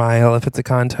extra mile if it's a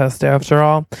contest after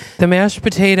all. The mashed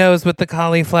potatoes with the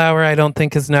cauliflower I don't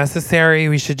think is necessary.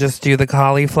 We should just do the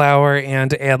cauliflower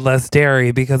and add less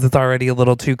dairy because it's already a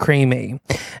little too creamy.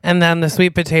 And then the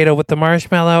sweet potato with the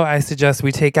marshmallow, I suggest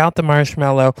we take out the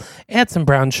marshmallow, add some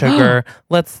brown sugar.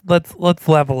 Let's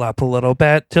level up a little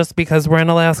bit. Just because we're in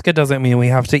Alaska doesn't mean we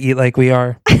have to eat like we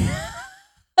are.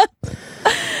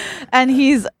 And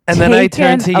he's And then I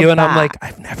turn to you and I'm aback. like,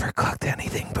 I've never cooked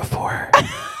anything before.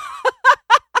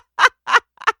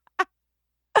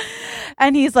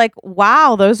 And he's like,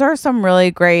 wow, those are some really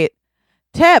great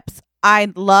tips.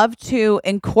 I'd love to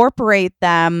incorporate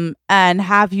them and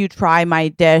have you try my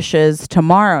dishes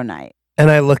tomorrow night. And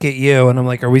I look at you and I'm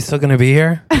like, are we still going to be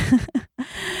here?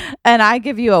 And I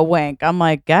give you a wink. I'm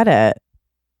like, get it.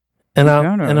 And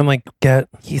I'm like,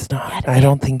 he's not. I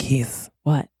don't think he's,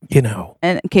 What? you know.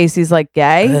 And Casey's like,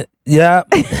 gay? Yeah.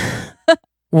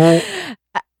 Well,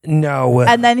 no.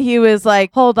 And then he was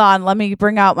like, hold on, let me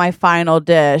bring out my final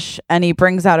dish. And he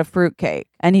brings out a fruitcake.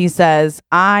 And he says,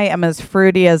 I am as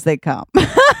fruity as they come.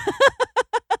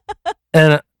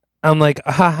 And I'm like,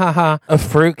 ha ha ha, a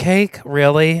fruitcake?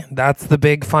 Really? That's the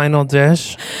big final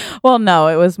dish? Well, no,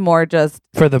 it was more just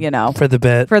For the for the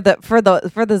bit. for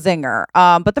the zinger.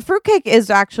 But the fruitcake is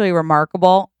actually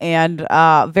remarkable and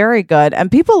very good.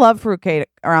 And people love fruitcake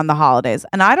around the holidays.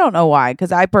 And I don't know why,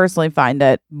 because I personally find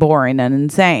it boring and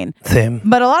insane. Same.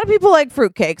 But a lot of people like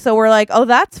fruitcake. So we're like, oh,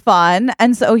 that's fun.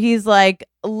 And so he's like,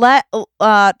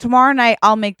 tomorrow night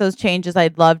I'll make those changes.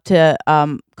 I'd love to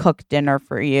cook dinner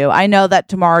for you. I know that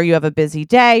tomorrow you have a busy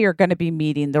day. You're going to be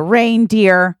meeting the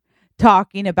reindeer,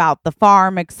 talking about the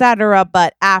farm, etc.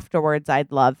 But afterwards,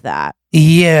 I'd love that.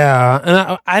 Yeah.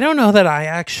 And I don't know that I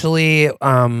actually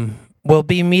will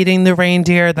be meeting the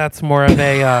reindeer. That's more of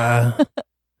a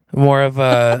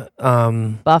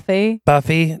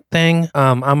Buffy thing.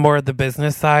 I'm more of the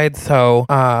business side. So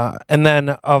and then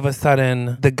all of a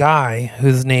sudden the guy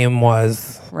whose name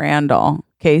was Randall.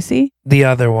 Casey? the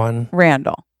other one,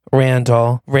 Randall.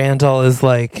 Randall is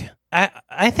like,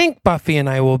 I think Buffy and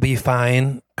I will be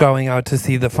fine going out to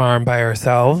see the farm by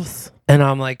ourselves. And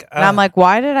I'm like, And I'm like,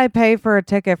 why did I pay for a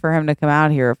ticket for him to come out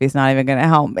here if he's not even going to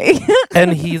help me?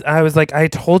 and I was like, I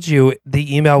told you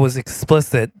the email was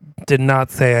explicit, did not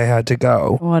say I had to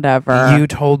go. Whatever. You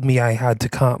told me I had to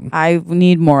come. I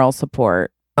need moral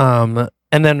support. And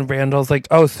then Randall's like,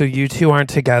 oh, so you two aren't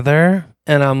together?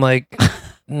 And I'm like,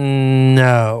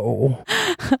 no.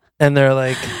 And they're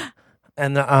like,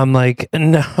 and I'm like,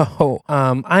 no.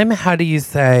 I'm, how do you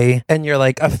say? And you're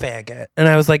like, a faggot. And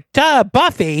I was like, duh,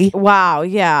 Buffy. Wow.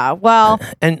 Yeah. Well,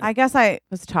 And I guess I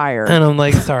was tired. and I'm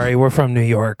like, sorry, we're from New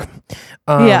York.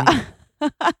 Yeah.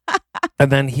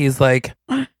 And then he's like,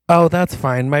 oh, that's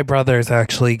fine. My brother's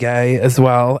actually gay as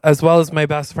well as my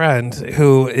best friend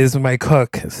who is my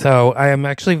cook. So I am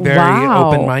actually very Wow.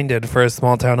 open-minded for a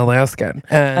small town Alaskan.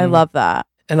 And I love that.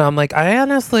 And I'm like, I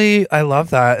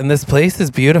love that. And this place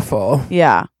is beautiful.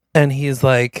 Yeah. And he's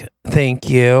like, thank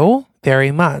you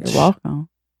very much. You're welcome.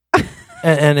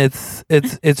 And it's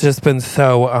just been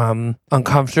so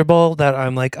uncomfortable that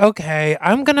I'm like, okay,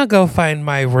 I'm gonna go find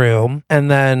my room. And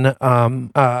then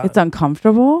It's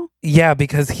uncomfortable? yeah,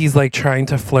 because he's like trying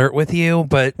to flirt with you,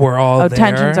 but we're all there.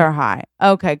 Tensions are high.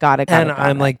 Okay, got it. And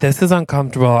I'm like, this is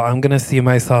uncomfortable. I'm going to see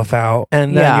myself out.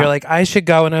 And then Yeah. you're like, I should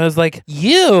go. And I was like,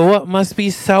 you must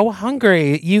be so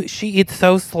hungry. She eats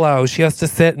so slow. She has to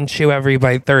sit and chew every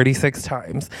bite 36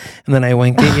 times. And then I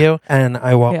wink at you and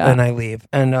I won't, Yeah. and I leave.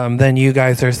 And then you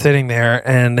guys are sitting there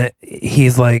and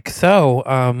he's like, so,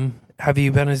 have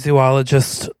you been a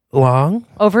zoologist long?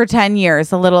 over 10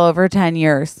 years, a little over 10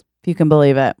 years, if you can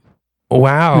believe it,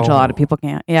 Wow. which a lot of people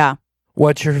can't. Yeah.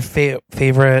 What's your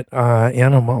favorite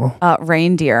animal?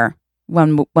 Reindeer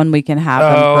when we can have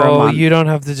them for a month. You don't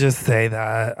have to just say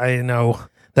that. I know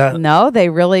that. No, they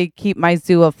really keep my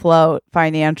zoo afloat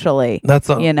financially, That's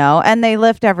a, and they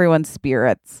lift everyone's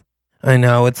spirits. I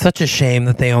know. It's such a shame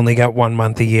that they only get 1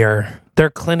 month a year. They're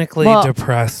clinically Well-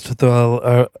 depressed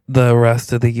the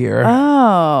rest of the year.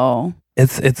 Oh.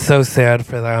 It's so sad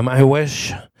for them. I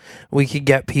wish we could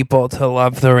get people to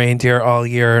love the reindeer all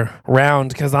year round,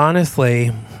 because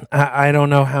honestly, I don't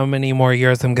know how many more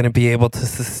years I'm going to be able to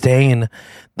sustain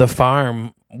the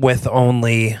farm with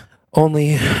only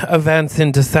events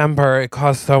in December. It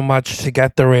costs so much to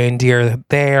get the reindeer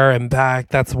there and back.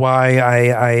 That's why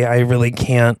I really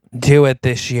can't do it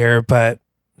this year. But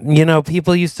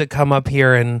people used to come up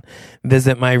here and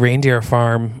visit my reindeer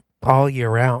farm all year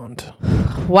round.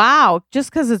 Wow. Just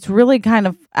because it's really kind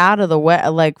of out of the way,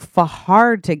 like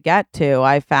hard to get to,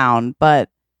 I found. But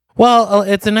Well,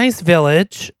 it's a nice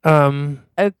village.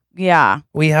 yeah.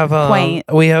 We have Quaint.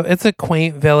 It's a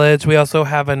quaint village. We also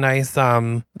have a nice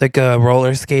like a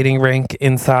roller skating rink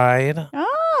inside.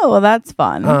 Oh, well, that's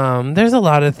fun. There's a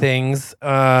lot of things.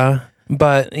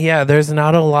 But yeah, there's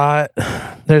not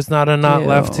enough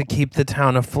left to keep the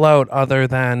town afloat other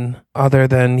than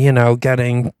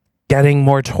getting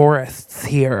more tourists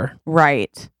here.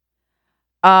 Right.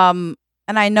 And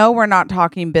and I know we're not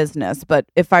talking business, but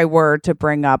if I were to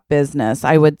bring up business,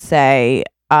 I would say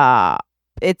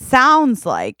it sounds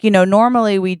like,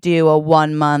 normally we do a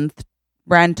 1 month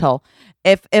rental.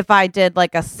 If I did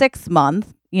like a 6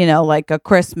 month, like a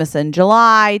Christmas in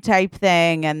July type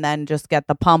thing, and then just get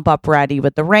the pump up ready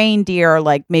with the reindeer,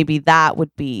 like maybe that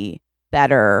would be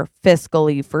better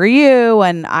fiscally for you.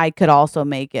 And I could also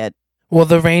make it. Well,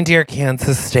 the reindeer can't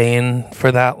sustain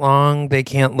for that long. They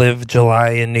can't live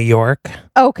July in New York.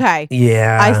 Okay.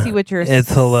 Yeah. I see what you're saying.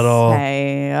 It's a little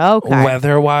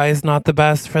weather-wise not the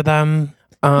best for them.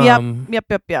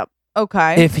 Yep.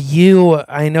 Okay.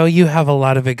 I know you have a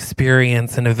lot of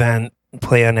experience in event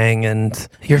planning and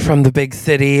you're from the big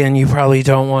city and you probably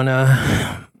don't want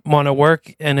to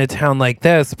work in a town like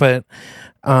this, but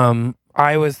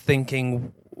I was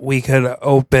thinking we could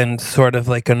open sort of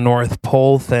like a North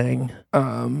Pole thing,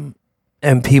 and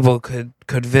people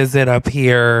could visit up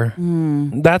here.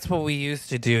 That's what we used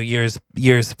to do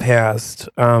years past.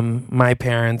 My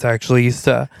parents actually used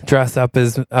to dress up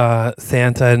as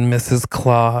Santa and Mrs.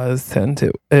 Claus, and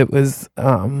it was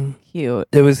cute.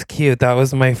 It was cute. That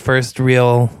was my first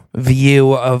real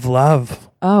view of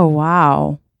love. Oh,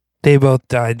 wow. They both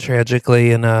died tragically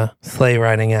in a sleigh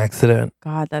riding accident.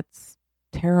 God, that's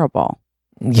terrible.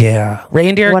 Yeah.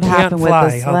 Reindeer What can't happened with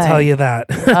fly, the I'll tell you that.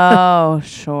 Oh,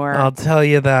 sure. I'll tell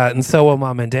you that. And so will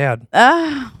mom and dad.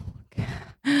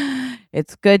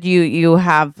 It's good you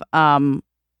have a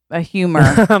humor.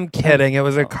 I'm kidding. It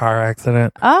was a car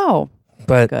accident. Oh,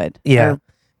 but good. Yeah.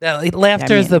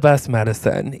 Laughter is the best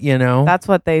medicine, That's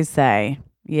what they say.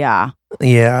 Yeah.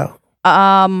 Yeah.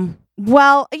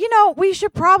 Well, we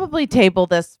should probably table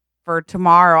this for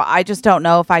tomorrow. I just don't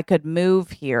know if I could move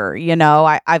here.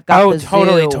 I've got the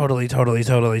totally, zoo. totally.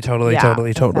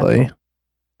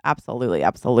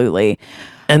 Absolutely.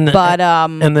 And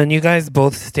and then you guys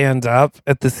both stand up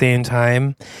at the same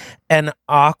time, and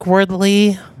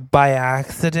awkwardly by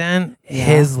accident,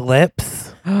 his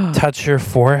lips touch your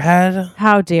forehead.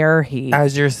 How dare he?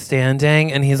 As you're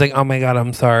standing, and he's like, "Oh my God,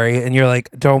 I'm sorry," and you're like,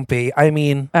 "Don't be." I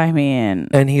mean,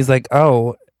 and he's like,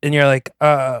 "Oh." And you're like,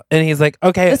 and he's like,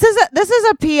 okay. This is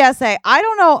a PSA. I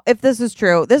don't know if this is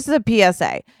true. This is a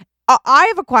PSA. I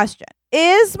have a question.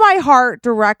 Is my heart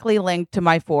directly linked to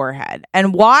my forehead?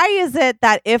 And why is it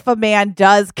that if a man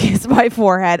does kiss my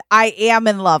forehead, I am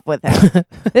in love with him?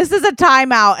 This is a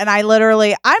timeout. And I'm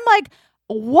like,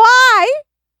 why?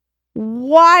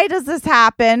 Why does this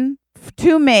happen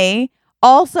to me?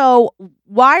 Also,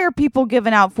 why are people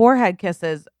giving out forehead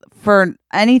kisses for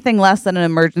anything less than an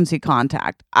emergency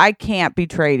contact? I can't be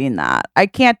trading that. I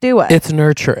can't do it. It's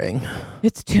nurturing.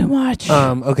 It's too much.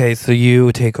 Okay, so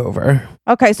you take over.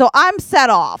 Okay, so I'm set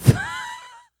off.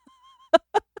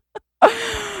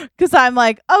 Because I'm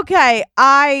like, okay,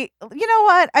 you know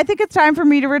what? I think it's time for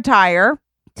me to retire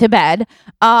to bed.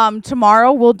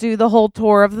 Tomorrow we'll do the whole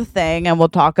tour of the thing and we'll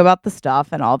talk about the stuff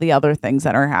and all the other things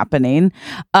that are happening.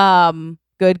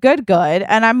 Good.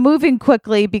 And I'm moving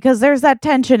quickly because there's that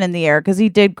tension in the air because he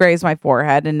did graze my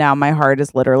forehead and now my heart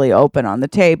is literally open on the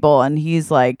table. And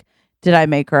he's like, did I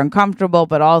make her uncomfortable?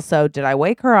 But also, did I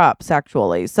wake her up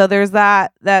sexually? So there's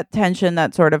that tension,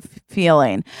 that sort of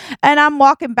feeling. And I'm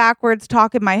walking backwards,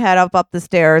 talking my head up the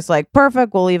stairs, like,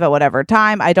 perfect, we'll leave at whatever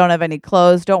time. I don't have any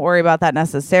clothes. Don't worry about that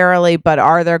necessarily. But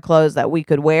are there clothes that we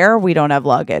could wear? We don't have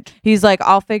luggage. He's like,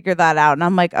 I'll figure that out. And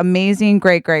I'm like, amazing,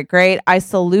 great. I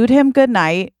salute him good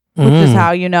night, which is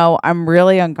how I'm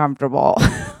really uncomfortable.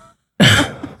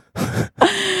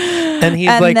 And he's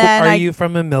like, are you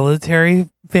from a military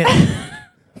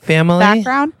family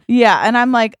background? Yeah. And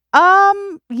I'm like,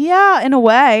 yeah, in a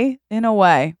way.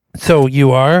 So you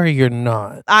are or you're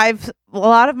not? A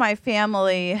lot of my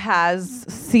family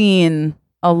has seen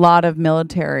a lot of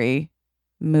military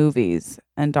movies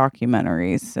and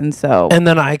documentaries. And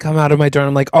then I come out of my door and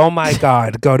I'm like, oh my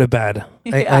God, go to bed.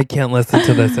 Yeah. I can't listen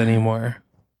to this anymore.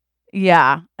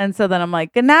 Yeah. And so then I'm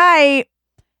like, good night.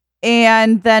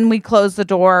 And then we close the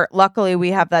door. Luckily, we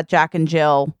have that Jack and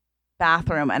Jill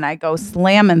bathroom. And I go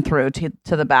slamming through to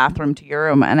the bathroom to your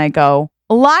room. And I go,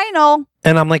 Lionel.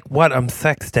 And I'm like, what? I'm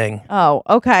sexting. Oh,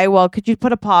 okay. Well, could you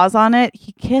put a pause on it?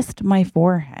 He kissed my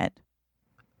forehead.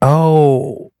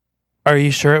 Oh, are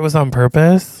you sure it was on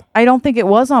purpose? I don't think it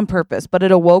was on purpose, but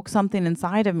it awoke something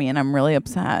inside of me. And I'm really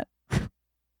upset.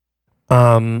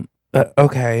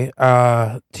 Okay.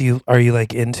 Are you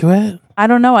like into it? I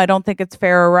don't know. I don't think it's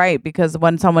fair or right because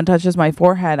when someone touches my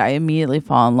forehead, I immediately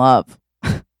fall in love.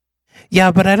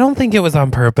 Yeah, but I don't think it was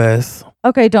on purpose.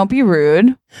 Okay, don't be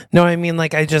rude. No, I mean,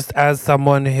 like, I just, as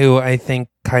someone who I think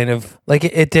kind of, like,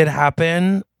 it did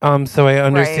happen, So I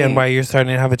understand Right. why you're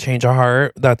starting to have a change of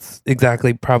heart. That's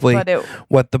exactly probably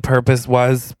what the purpose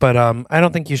was. But I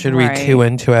don't think you should read too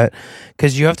into it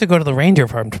because you have to go to the reindeer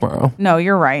farm tomorrow. No,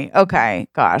 you're right. Okay.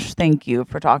 Gosh, thank you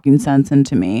for talking sense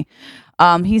into me.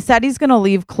 He said he's going to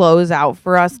leave clothes out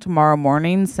for us tomorrow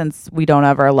morning since we don't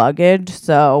have our luggage.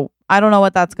 So I don't know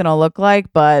what that's going to look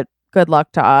like, but good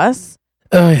luck to us.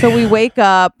 So we wake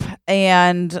up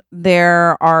and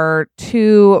there are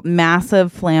 2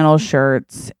 massive flannel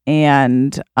shirts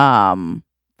and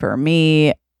for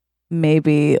me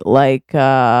maybe like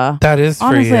that is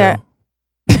honestly, for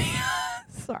you.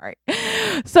 Sorry.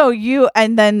 So you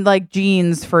and then like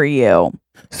jeans for you.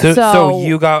 So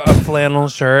you got a flannel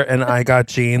shirt and I got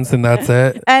jeans and that's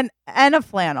it. And a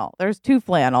flannel. There's 2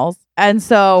 flannels. And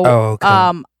so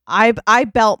okay. I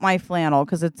belt my flannel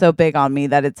because it's so big on me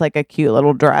that it's like a cute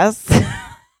little dress.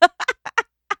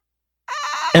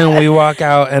 And we walk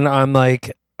out and I'm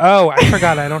like, oh, I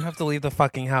forgot I don't have to leave the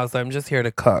fucking house. I'm just here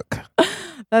to cook.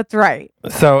 That's right.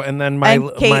 So, and then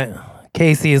my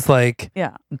Casey's like,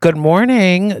 yeah, good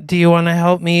morning. Do you want to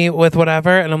help me with whatever?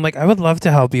 And I'm like, I would love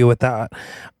to help you with that.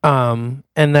 And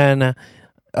then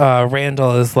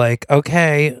Randall is like,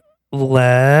 okay,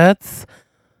 let's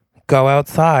go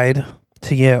outside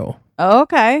to you.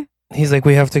 Okay. He's like,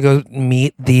 we have to go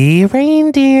meet the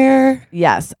reindeer.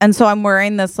 Yes. And so I'm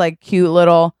wearing this like cute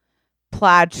little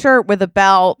plaid shirt with a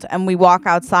belt and we walk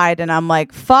outside and I'm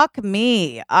like, fuck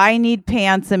me. I need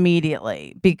pants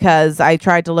immediately because I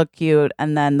tried to look cute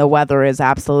and then the weather is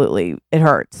absolutely, it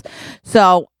hurts.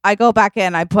 So I go back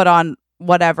in, I put on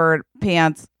whatever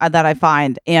pants that I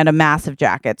find and a massive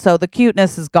jacket. So the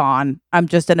cuteness is gone. I'm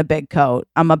just in a big coat.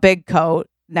 I'm a big coat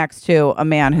next to a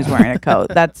man who's wearing a coat.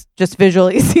 That's just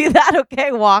visually see that.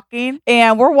 Okay. Walking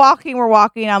and we're walking.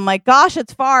 I'm like, gosh,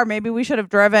 it's far. Maybe we should have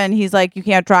driven. He's like, you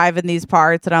can't drive in these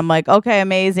parts. And I'm like, okay,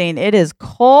 amazing. It is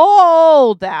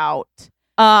cold out.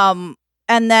 And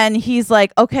then he's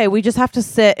like, okay, we just have to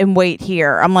sit and wait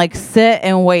here. I'm like, sit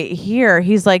and wait here.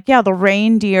 He's like, yeah, the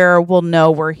reindeer will know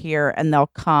we're here and they'll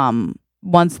come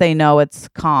once they know it's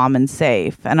calm and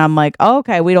safe. And I'm like, oh,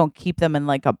 okay, we don't keep them in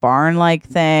like a barn like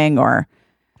thing or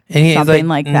and he's something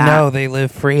like that. No, they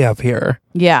live free up here.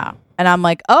 Yeah. And I'm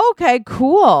like, oh, okay,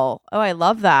 cool. Oh, I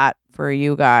love that for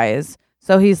you guys.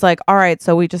 So he's like, all right,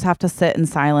 so we just have to sit in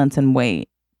silence and wait.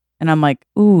 And I'm like,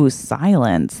 ooh,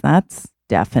 silence. That's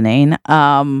deafening.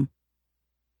 And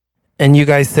you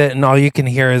guys sit and all you can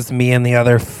hear is me and the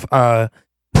other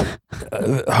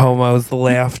homos'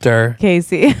 laughter.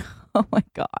 Casey. Oh my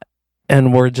God.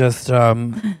 And we're just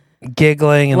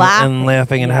giggling and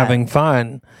laughing and having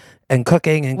fun. And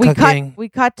cooking and cooking. We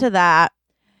cut to that.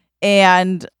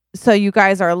 And so you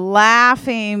guys are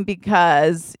laughing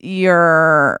because you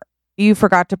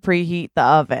forgot to preheat the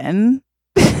oven.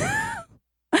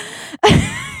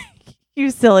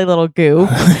 You silly little goof.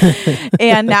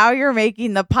 And now you're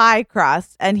making the pie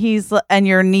crust and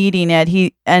you're kneading it.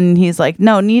 He's like,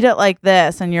 no, knead it like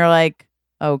this. And you're like,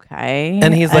 okay.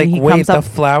 And he's like, wait, the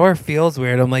flour feels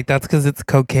weird. I'm like, that's because it's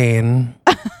cocaine.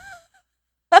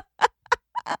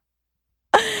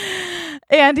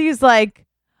 And he's like,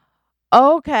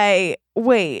 okay,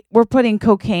 wait, we're putting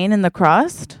cocaine in the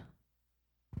crust?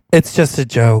 It's just a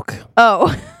joke.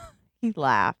 Oh, he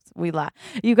laughs. We laugh.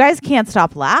 You guys can't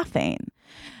stop laughing.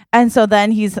 And so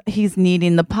then he's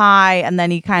kneading the pie and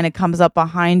then he kind of comes up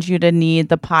behind you to knead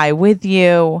the pie with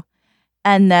you.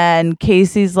 And then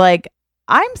Casey's like,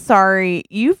 I'm sorry,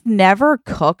 you've never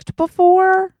cooked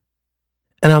before?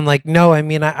 And I'm like, no, I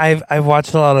mean, I've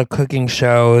watched a lot of cooking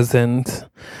shows and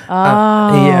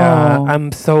yeah,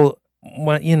 I'm so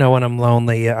when I'm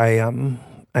lonely,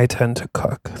 I tend to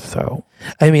cook. So,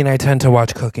 I mean, I tend to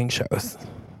watch cooking shows.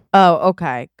 Oh,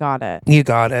 okay, got it. You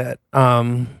got it.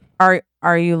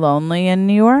 Are you lonely in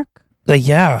New York?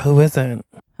 Yeah, who isn't?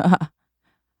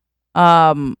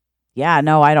 Yeah,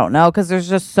 no, I don't know because there's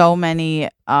just so many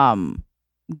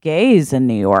gays in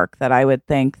New York that I would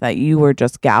think that you were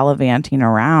just gallivanting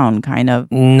around kind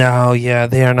of. No, yeah,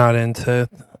 they are not into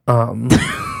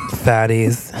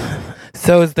fatties.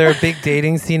 So is there a big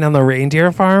dating scene on the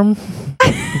reindeer farm?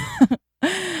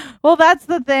 Well, that's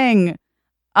the thing.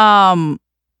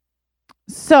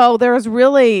 So there was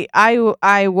really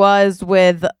I was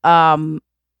with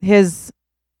his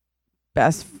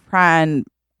best friend.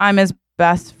 I'm his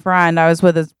best friend. I was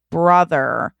with his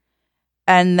brother.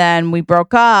 And then we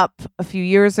broke up a few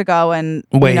years ago, and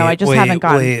I just haven't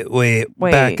gotten. Wait,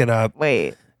 back it up.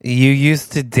 Wait, you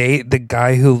used to date the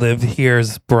guy who lived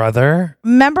here's brother?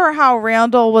 Remember how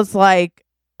Randall was like,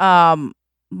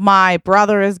 my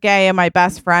brother is gay and my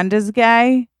best friend is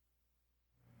gay?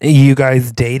 You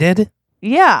guys dated?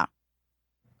 Yeah.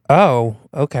 Oh,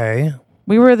 okay.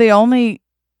 We were the only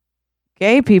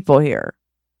gay people here.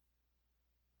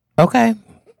 Okay.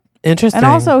 Interesting. And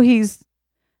also he's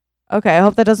okay, I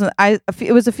hope that doesn't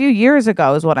it was a few years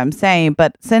ago is what I'm saying,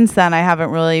 but since then I haven't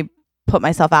really put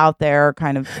myself out there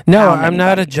kind of. No, I'm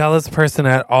not a jealous person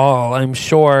at all. I'm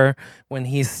sure when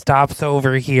he stops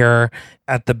over here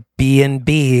at the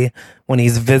B&B when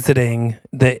he's visiting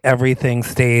that everything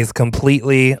stays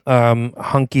completely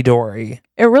hunky dory.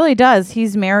 It really does.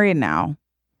 He's married now.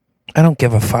 I don't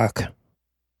give a fuck.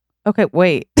 Okay,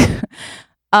 wait.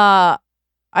 I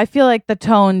feel like the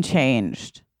tone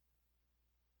changed.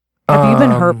 Have you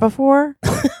been hurt before?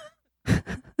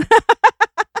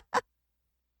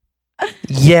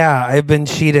 Yeah, I've been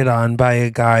cheated on by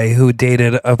a guy who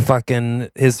dated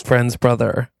his friend's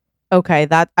brother. Okay,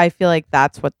 that I feel like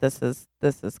that's what this is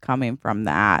coming from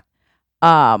that.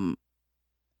 And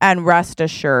rest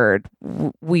assured,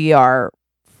 we are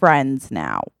friends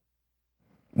now.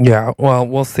 Yeah, well,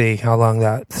 we'll see how long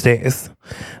that stays.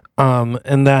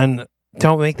 And then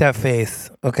don't make that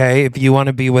face, okay? If you want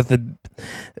to be with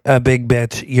a big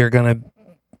bitch, you're gonna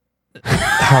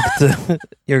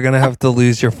have to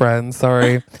lose your friend.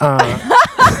 Sorry.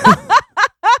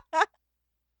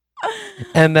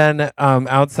 And then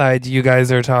outside, you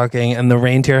guys are talking, and the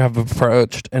reindeer have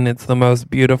approached, and it's the most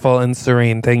beautiful and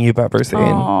serene thing you've ever seen.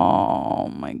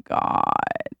 Oh my God!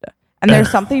 And there's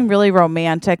something really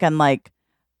romantic and like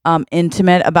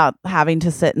intimate about having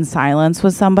to sit in silence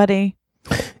with somebody.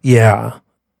 Yeah,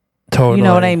 totally. You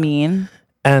know what I mean?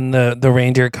 And the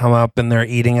reindeer come up, and they're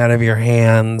eating out of your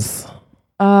hands.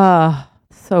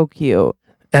 So cute.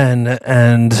 And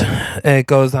it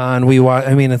goes on. We watch.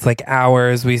 I mean, it's like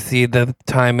hours. We see the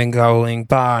timing going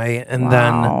by, and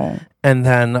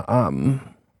then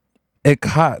it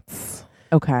cuts.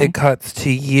 Okay. It cuts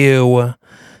to you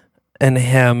and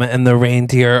him, and the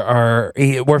reindeer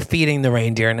we're feeding the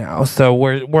reindeer now, so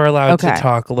we're allowed to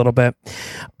talk a little bit.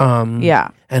 Yeah.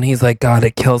 And he's like, God,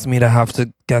 it kills me to have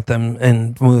to get them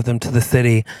and move them to the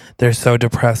city. They're so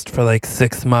depressed for like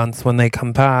 6 months when they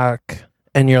come back.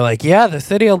 And you're like, yeah, the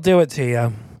city will do it to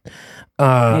you.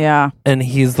 Yeah. And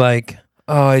he's like,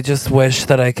 oh, I just wish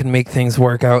that I could make things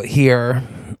work out here.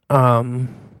 And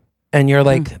you're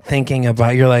like thinking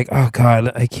about, you're like, oh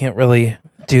God, I can't really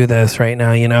do this right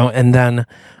now, you know? And then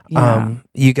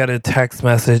you get a text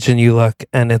message and you look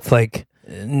and it's like,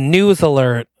 news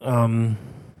alert,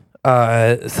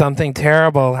 something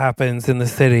terrible happens in the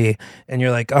city. And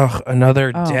you're like, oh,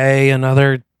 another day,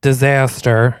 another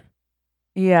disaster.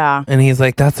 Yeah. And he's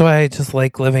like, that's why I just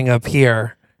like living up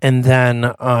here. And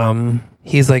then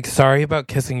he's like, sorry about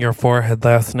kissing your forehead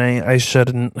last night. I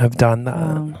shouldn't have done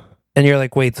that. And you're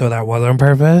like, wait, so that was on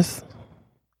purpose?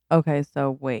 Okay,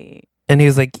 so wait. And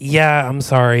he's like, yeah, I'm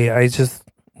sorry. I just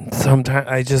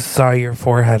saw your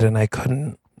forehead and I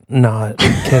couldn't not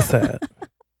kiss it.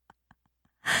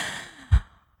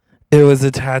 It was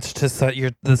attached to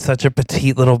such a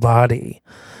petite little body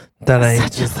that I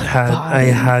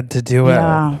had to do it.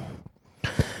 Yeah.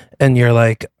 And you're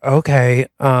like, okay.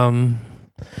 I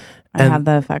have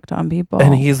the effect on people.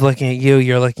 And he's looking at you,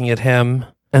 you're looking at him.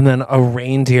 And then a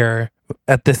reindeer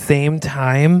at the same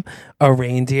time, a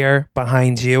reindeer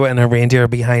behind you and a reindeer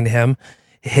behind him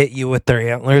hit you with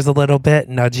their antlers a little bit,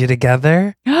 nudge you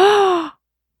together.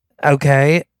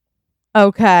 Okay.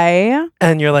 Okay.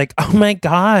 And you're like, oh my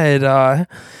God,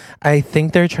 I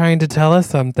think they're trying to tell us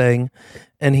something.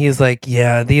 And he's like,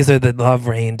 yeah, these are the love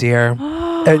reindeer.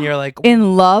 And you're like,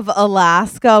 in Love,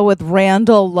 Alaska with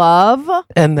Randall Love.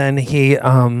 And then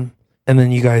and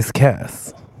then you guys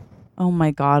kiss. Oh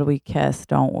my God, we kiss,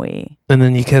 don't we? And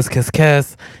then you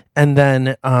kiss. And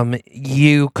then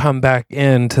you come back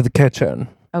into the kitchen.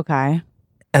 Okay.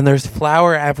 And there's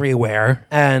flour everywhere.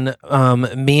 And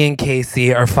me and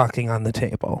Casey are fucking on the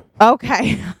table.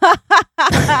 Okay.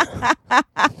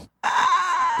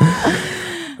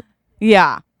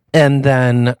 Yeah. And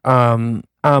then I'm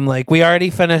like, we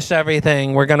already finished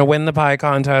everything. We're going to win the pie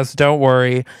contest. Don't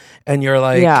worry. And you're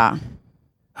like, yeah.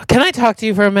 Can I talk to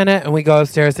you for a minute? And we go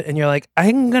upstairs and you're like,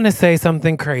 I'm going to say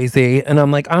something crazy. And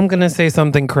I'm like, I'm going to say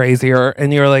something crazier.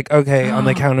 And you're like, okay, on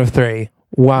the count of 3.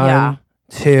 1,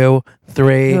 2,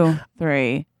 3. 2,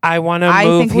 3. I want to move here. I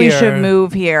think we should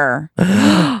move here.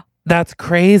 That's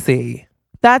crazy.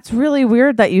 That's really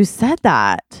weird that you said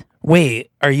that. Wait,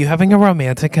 are you having a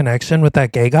romantic connection with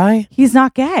that gay guy? He's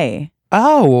not gay.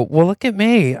 Oh, well, look at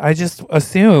me. I just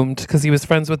assumed because he was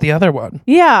friends with the other one.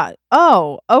 Yeah.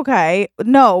 Oh, okay.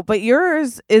 No, but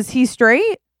yours, is he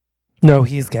straight? No,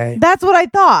 he's gay. That's what I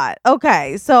thought.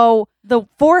 Okay. So The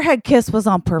forehead kiss was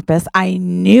on purpose. I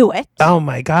knew it. Oh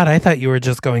my God. I thought you were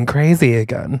just going crazy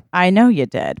again. I know you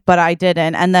did, but I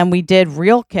didn't. And then we did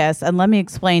real kiss. And let me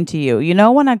explain to you. You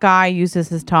know when a guy uses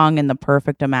his tongue in the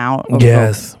perfect amount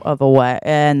of a way?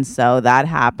 And so that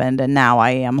happened. And now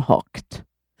I am hooked.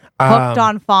 Hooked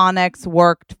on phonics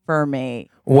worked for me.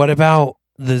 What about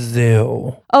the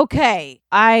zoo? Okay.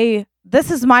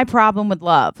 This is my problem with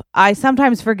love. I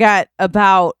sometimes forget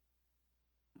about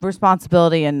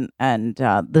responsibility and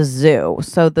the zoo.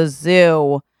 So the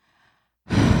zoo,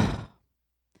 I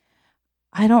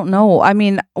don't know. I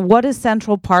mean, what is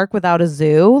Central Park without a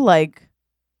zoo? Like,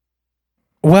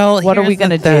 well, what are we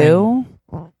going to do?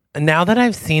 Now that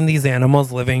I've seen these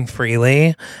animals living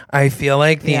freely, I feel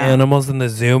like the animals in the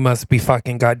zoo must be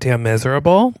fucking goddamn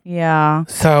miserable. Yeah.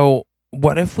 So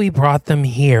what if we brought them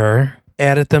here,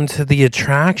 added them to the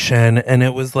attraction, and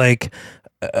it was like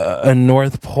a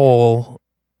North Pole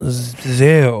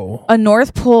zoo? A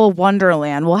North Pole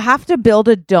Wonderland. We'll have to build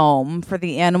a dome for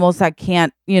the animals that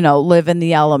can't, live in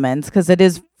the elements, because it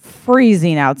is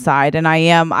freezing outside, and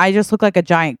I just look like a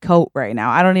giant coat right now.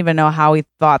 I don't even know how he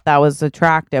thought that was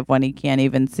attractive when he can't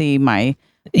even see my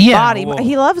body. Well,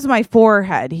 he loves my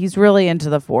forehead. He's really into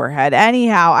the forehead.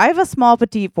 Anyhow, I have a small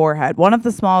petite forehead, one of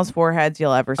the smallest foreheads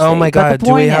you'll ever see. Oh my God,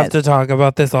 do we have to talk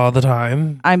about this all the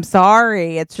time? I'm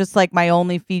sorry. It's just like my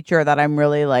only feature that I'm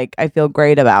really I feel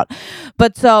great about.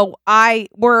 But so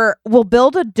we'll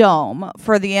build a dome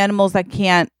for the animals that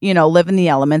can't, live in the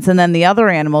elements. And then the other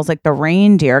animals, like the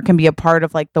reindeer, can be a part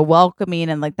of the welcoming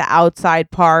and the outside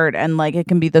part. And it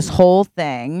can be this whole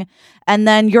thing. And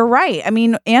then you're right. I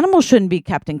mean, animals shouldn't be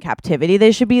kept in captivity.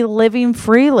 They should be living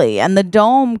freely. And the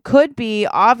dome could be,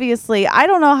 obviously, I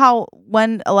don't know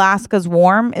when Alaska's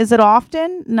warm. Is it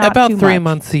often? Not about too 3 much.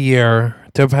 months a year,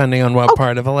 depending on what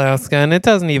part of Alaska. And it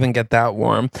doesn't even get that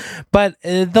warm. But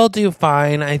they'll do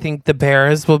fine. I think the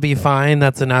bears will be fine.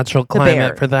 That's a natural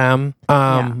climate for them.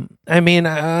 I mean,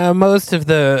 most of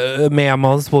the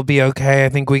mammals will be okay. I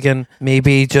think we can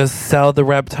maybe just sell the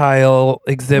reptile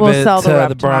exhibit to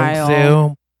the Bronx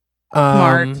Zoo.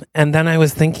 Smart. And then I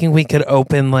was thinking we could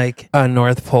open a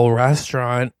North Pole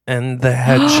restaurant, and the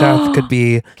head chef could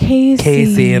be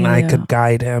Casey, and I could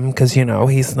guide him because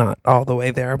he's not all the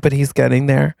way there, but he's getting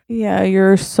there. Yeah,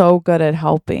 you're so good at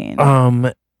helping.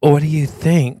 What do you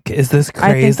think? Is this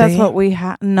crazy? I think that's what we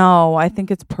have. No, I think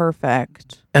it's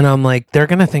perfect. And I'm like, they're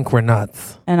gonna think we're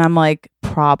nuts. And I'm like,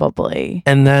 probably.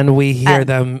 And then we hear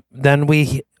them. Then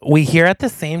we hear at the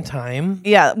same time.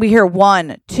 Yeah, we hear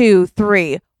 1, 2,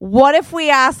 3. What if we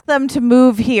ask them to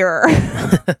move here?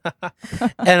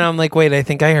 And I'm like, wait, I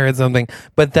think I heard something.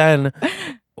 But then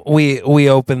we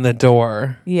open the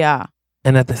door. Yeah.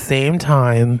 And at the same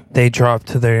time, they drop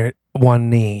to their one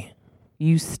knee.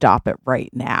 You stop it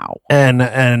right now.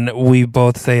 And we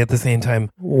both say at the same time,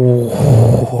 what?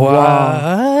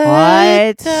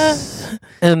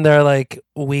 And they're like,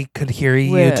 we could hear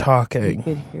you talking. We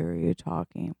could hear you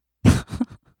talking.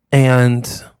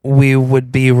 And we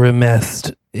would be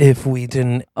remiss if we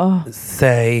didn't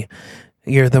say,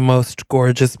 you're the most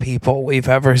gorgeous people we've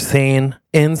ever seen,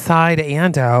 inside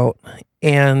and out.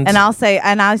 And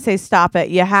I say, stop it.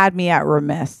 You had me at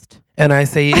remiss. And I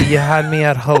say, you had me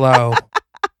at hello.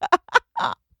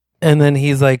 And then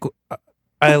he's like,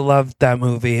 I loved that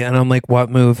movie. And I'm like,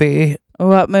 what movie?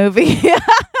 What movie?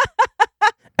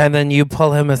 And then you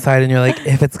pull him aside and you're like,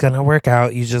 if it's going to work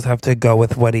out, you just have to go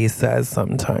with what he says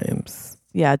sometimes.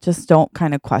 Yeah, just don't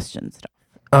kind of question stuff.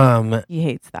 He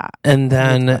hates that. And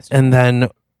then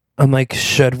I'm like,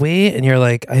 should we? And you're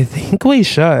like, I think we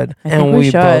should. And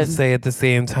we both say at the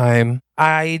same time,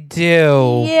 I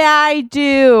do. Yeah, I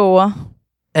do.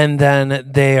 And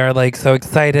then they are so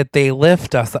excited. They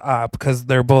lift us up because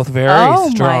they're both very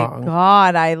strong. Oh my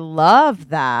God, I love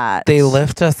that. They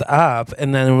lift us up,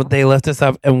 and then they lift us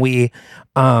up, and they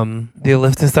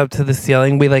lift us up to the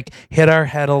ceiling. We hit our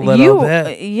head a little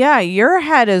bit. Yeah, your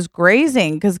head is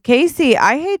grazing because Casey,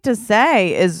 I hate to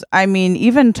say, is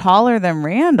even taller than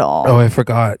Randall. Oh, I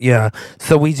forgot. Yeah,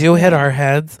 so we do hit our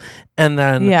heads, and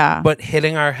then but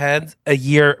hitting our heads,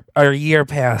 our year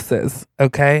passes.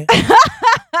 Okay.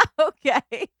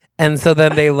 Okay. And so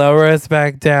then they lower us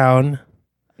back down.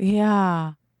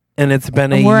 Yeah. And it's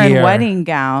been a year. We're in wedding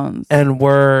gowns. And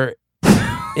we're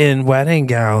in wedding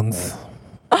gowns.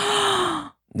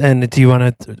 And do you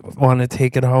want to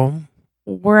take it home?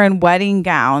 We're in wedding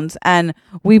gowns, and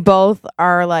we both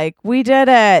are like, we did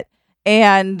it.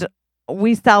 And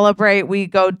we celebrate. We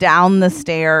go down the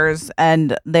stairs,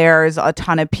 and there's a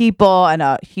ton of people and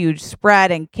a huge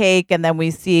spread and cake. And then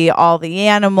we see all the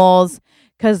animals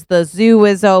because the zoo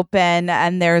is open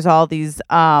and there's all these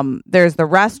there's the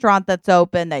restaurant that's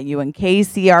open that you and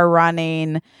Casey are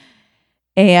running,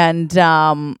 and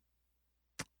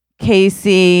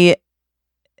Casey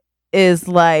is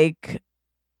like,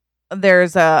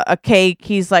 there's a cake,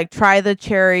 he's like, try the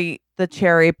cherry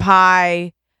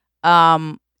pie,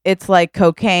 it's like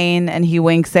cocaine, and he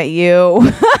winks at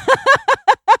you.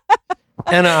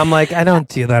 And I'm like, I don't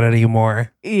do that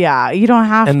anymore. Yeah, you don't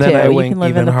have to. And then I you wink can live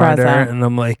even in the harder, present. and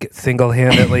I'm like,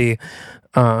 single-handedly.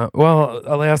 Well,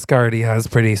 Alaska already has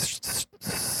pretty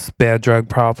bad drug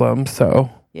problems, so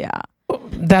Yeah,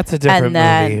 that's a different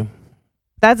movie.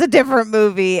 That's a different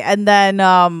movie. And then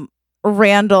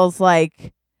Randall's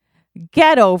like,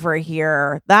 get over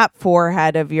here. That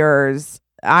forehead of yours,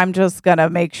 I'm just going to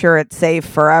make sure it's safe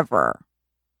forever.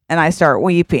 And I start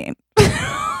weeping.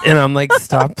 And I'm like,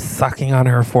 stop sucking on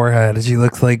her forehead. She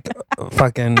looks like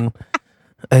fucking,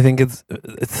 I think it's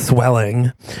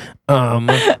swelling. And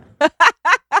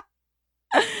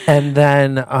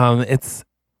then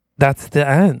that's the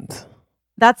end.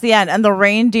 That's the end. And the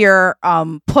reindeer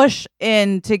push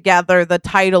in together the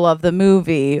title of the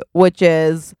movie, which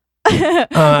is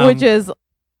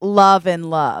Love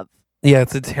and Love. Yeah,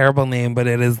 it's a terrible name, but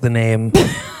it is the name.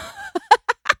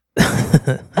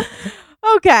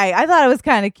 Okay, I thought it was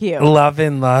kind of cute. Love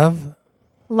and Love?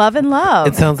 Love and Love.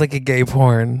 It sounds like a gay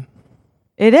porn.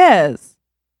 It is.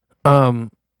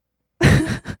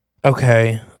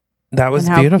 Okay. That was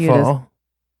And how cute beautiful.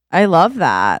 I love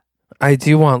that. I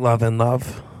do want Love and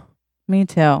Love, Me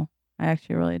too. I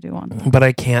actually really do want that but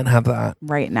I can't have that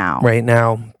right now. right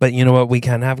now. But you know what we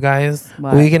can have, guys?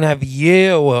 What? We can have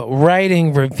you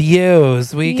writing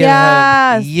reviews. We can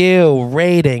have Yes. you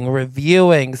rating,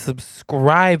 reviewing,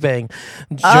 subscribing,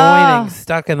 joining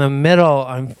Stuck in the Middle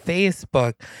on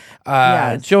Facebook,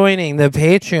 Yes. joining the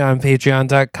Patreon,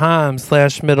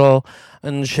 patreon.com/middle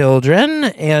and children.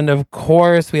 And of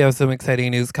course, we have some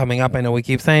exciting news coming up. I know we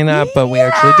keep saying that, but we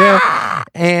actually do.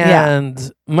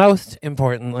 And most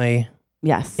importantly,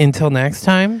 Yes. until next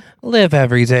time, live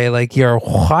every day like you're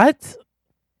what?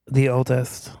 The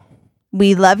oldest.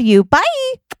 We love you. Bye.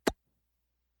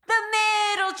 The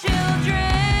middle children.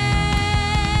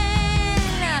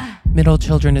 Middle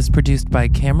Children is produced by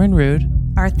Cameron Rood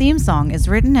Our theme song is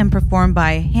written and performed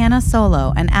by Hannah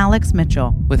Solo and Alex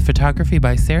Mitchell, with photography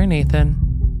by Sarah Nathan.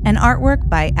 and artwork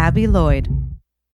by Abby Lloyd.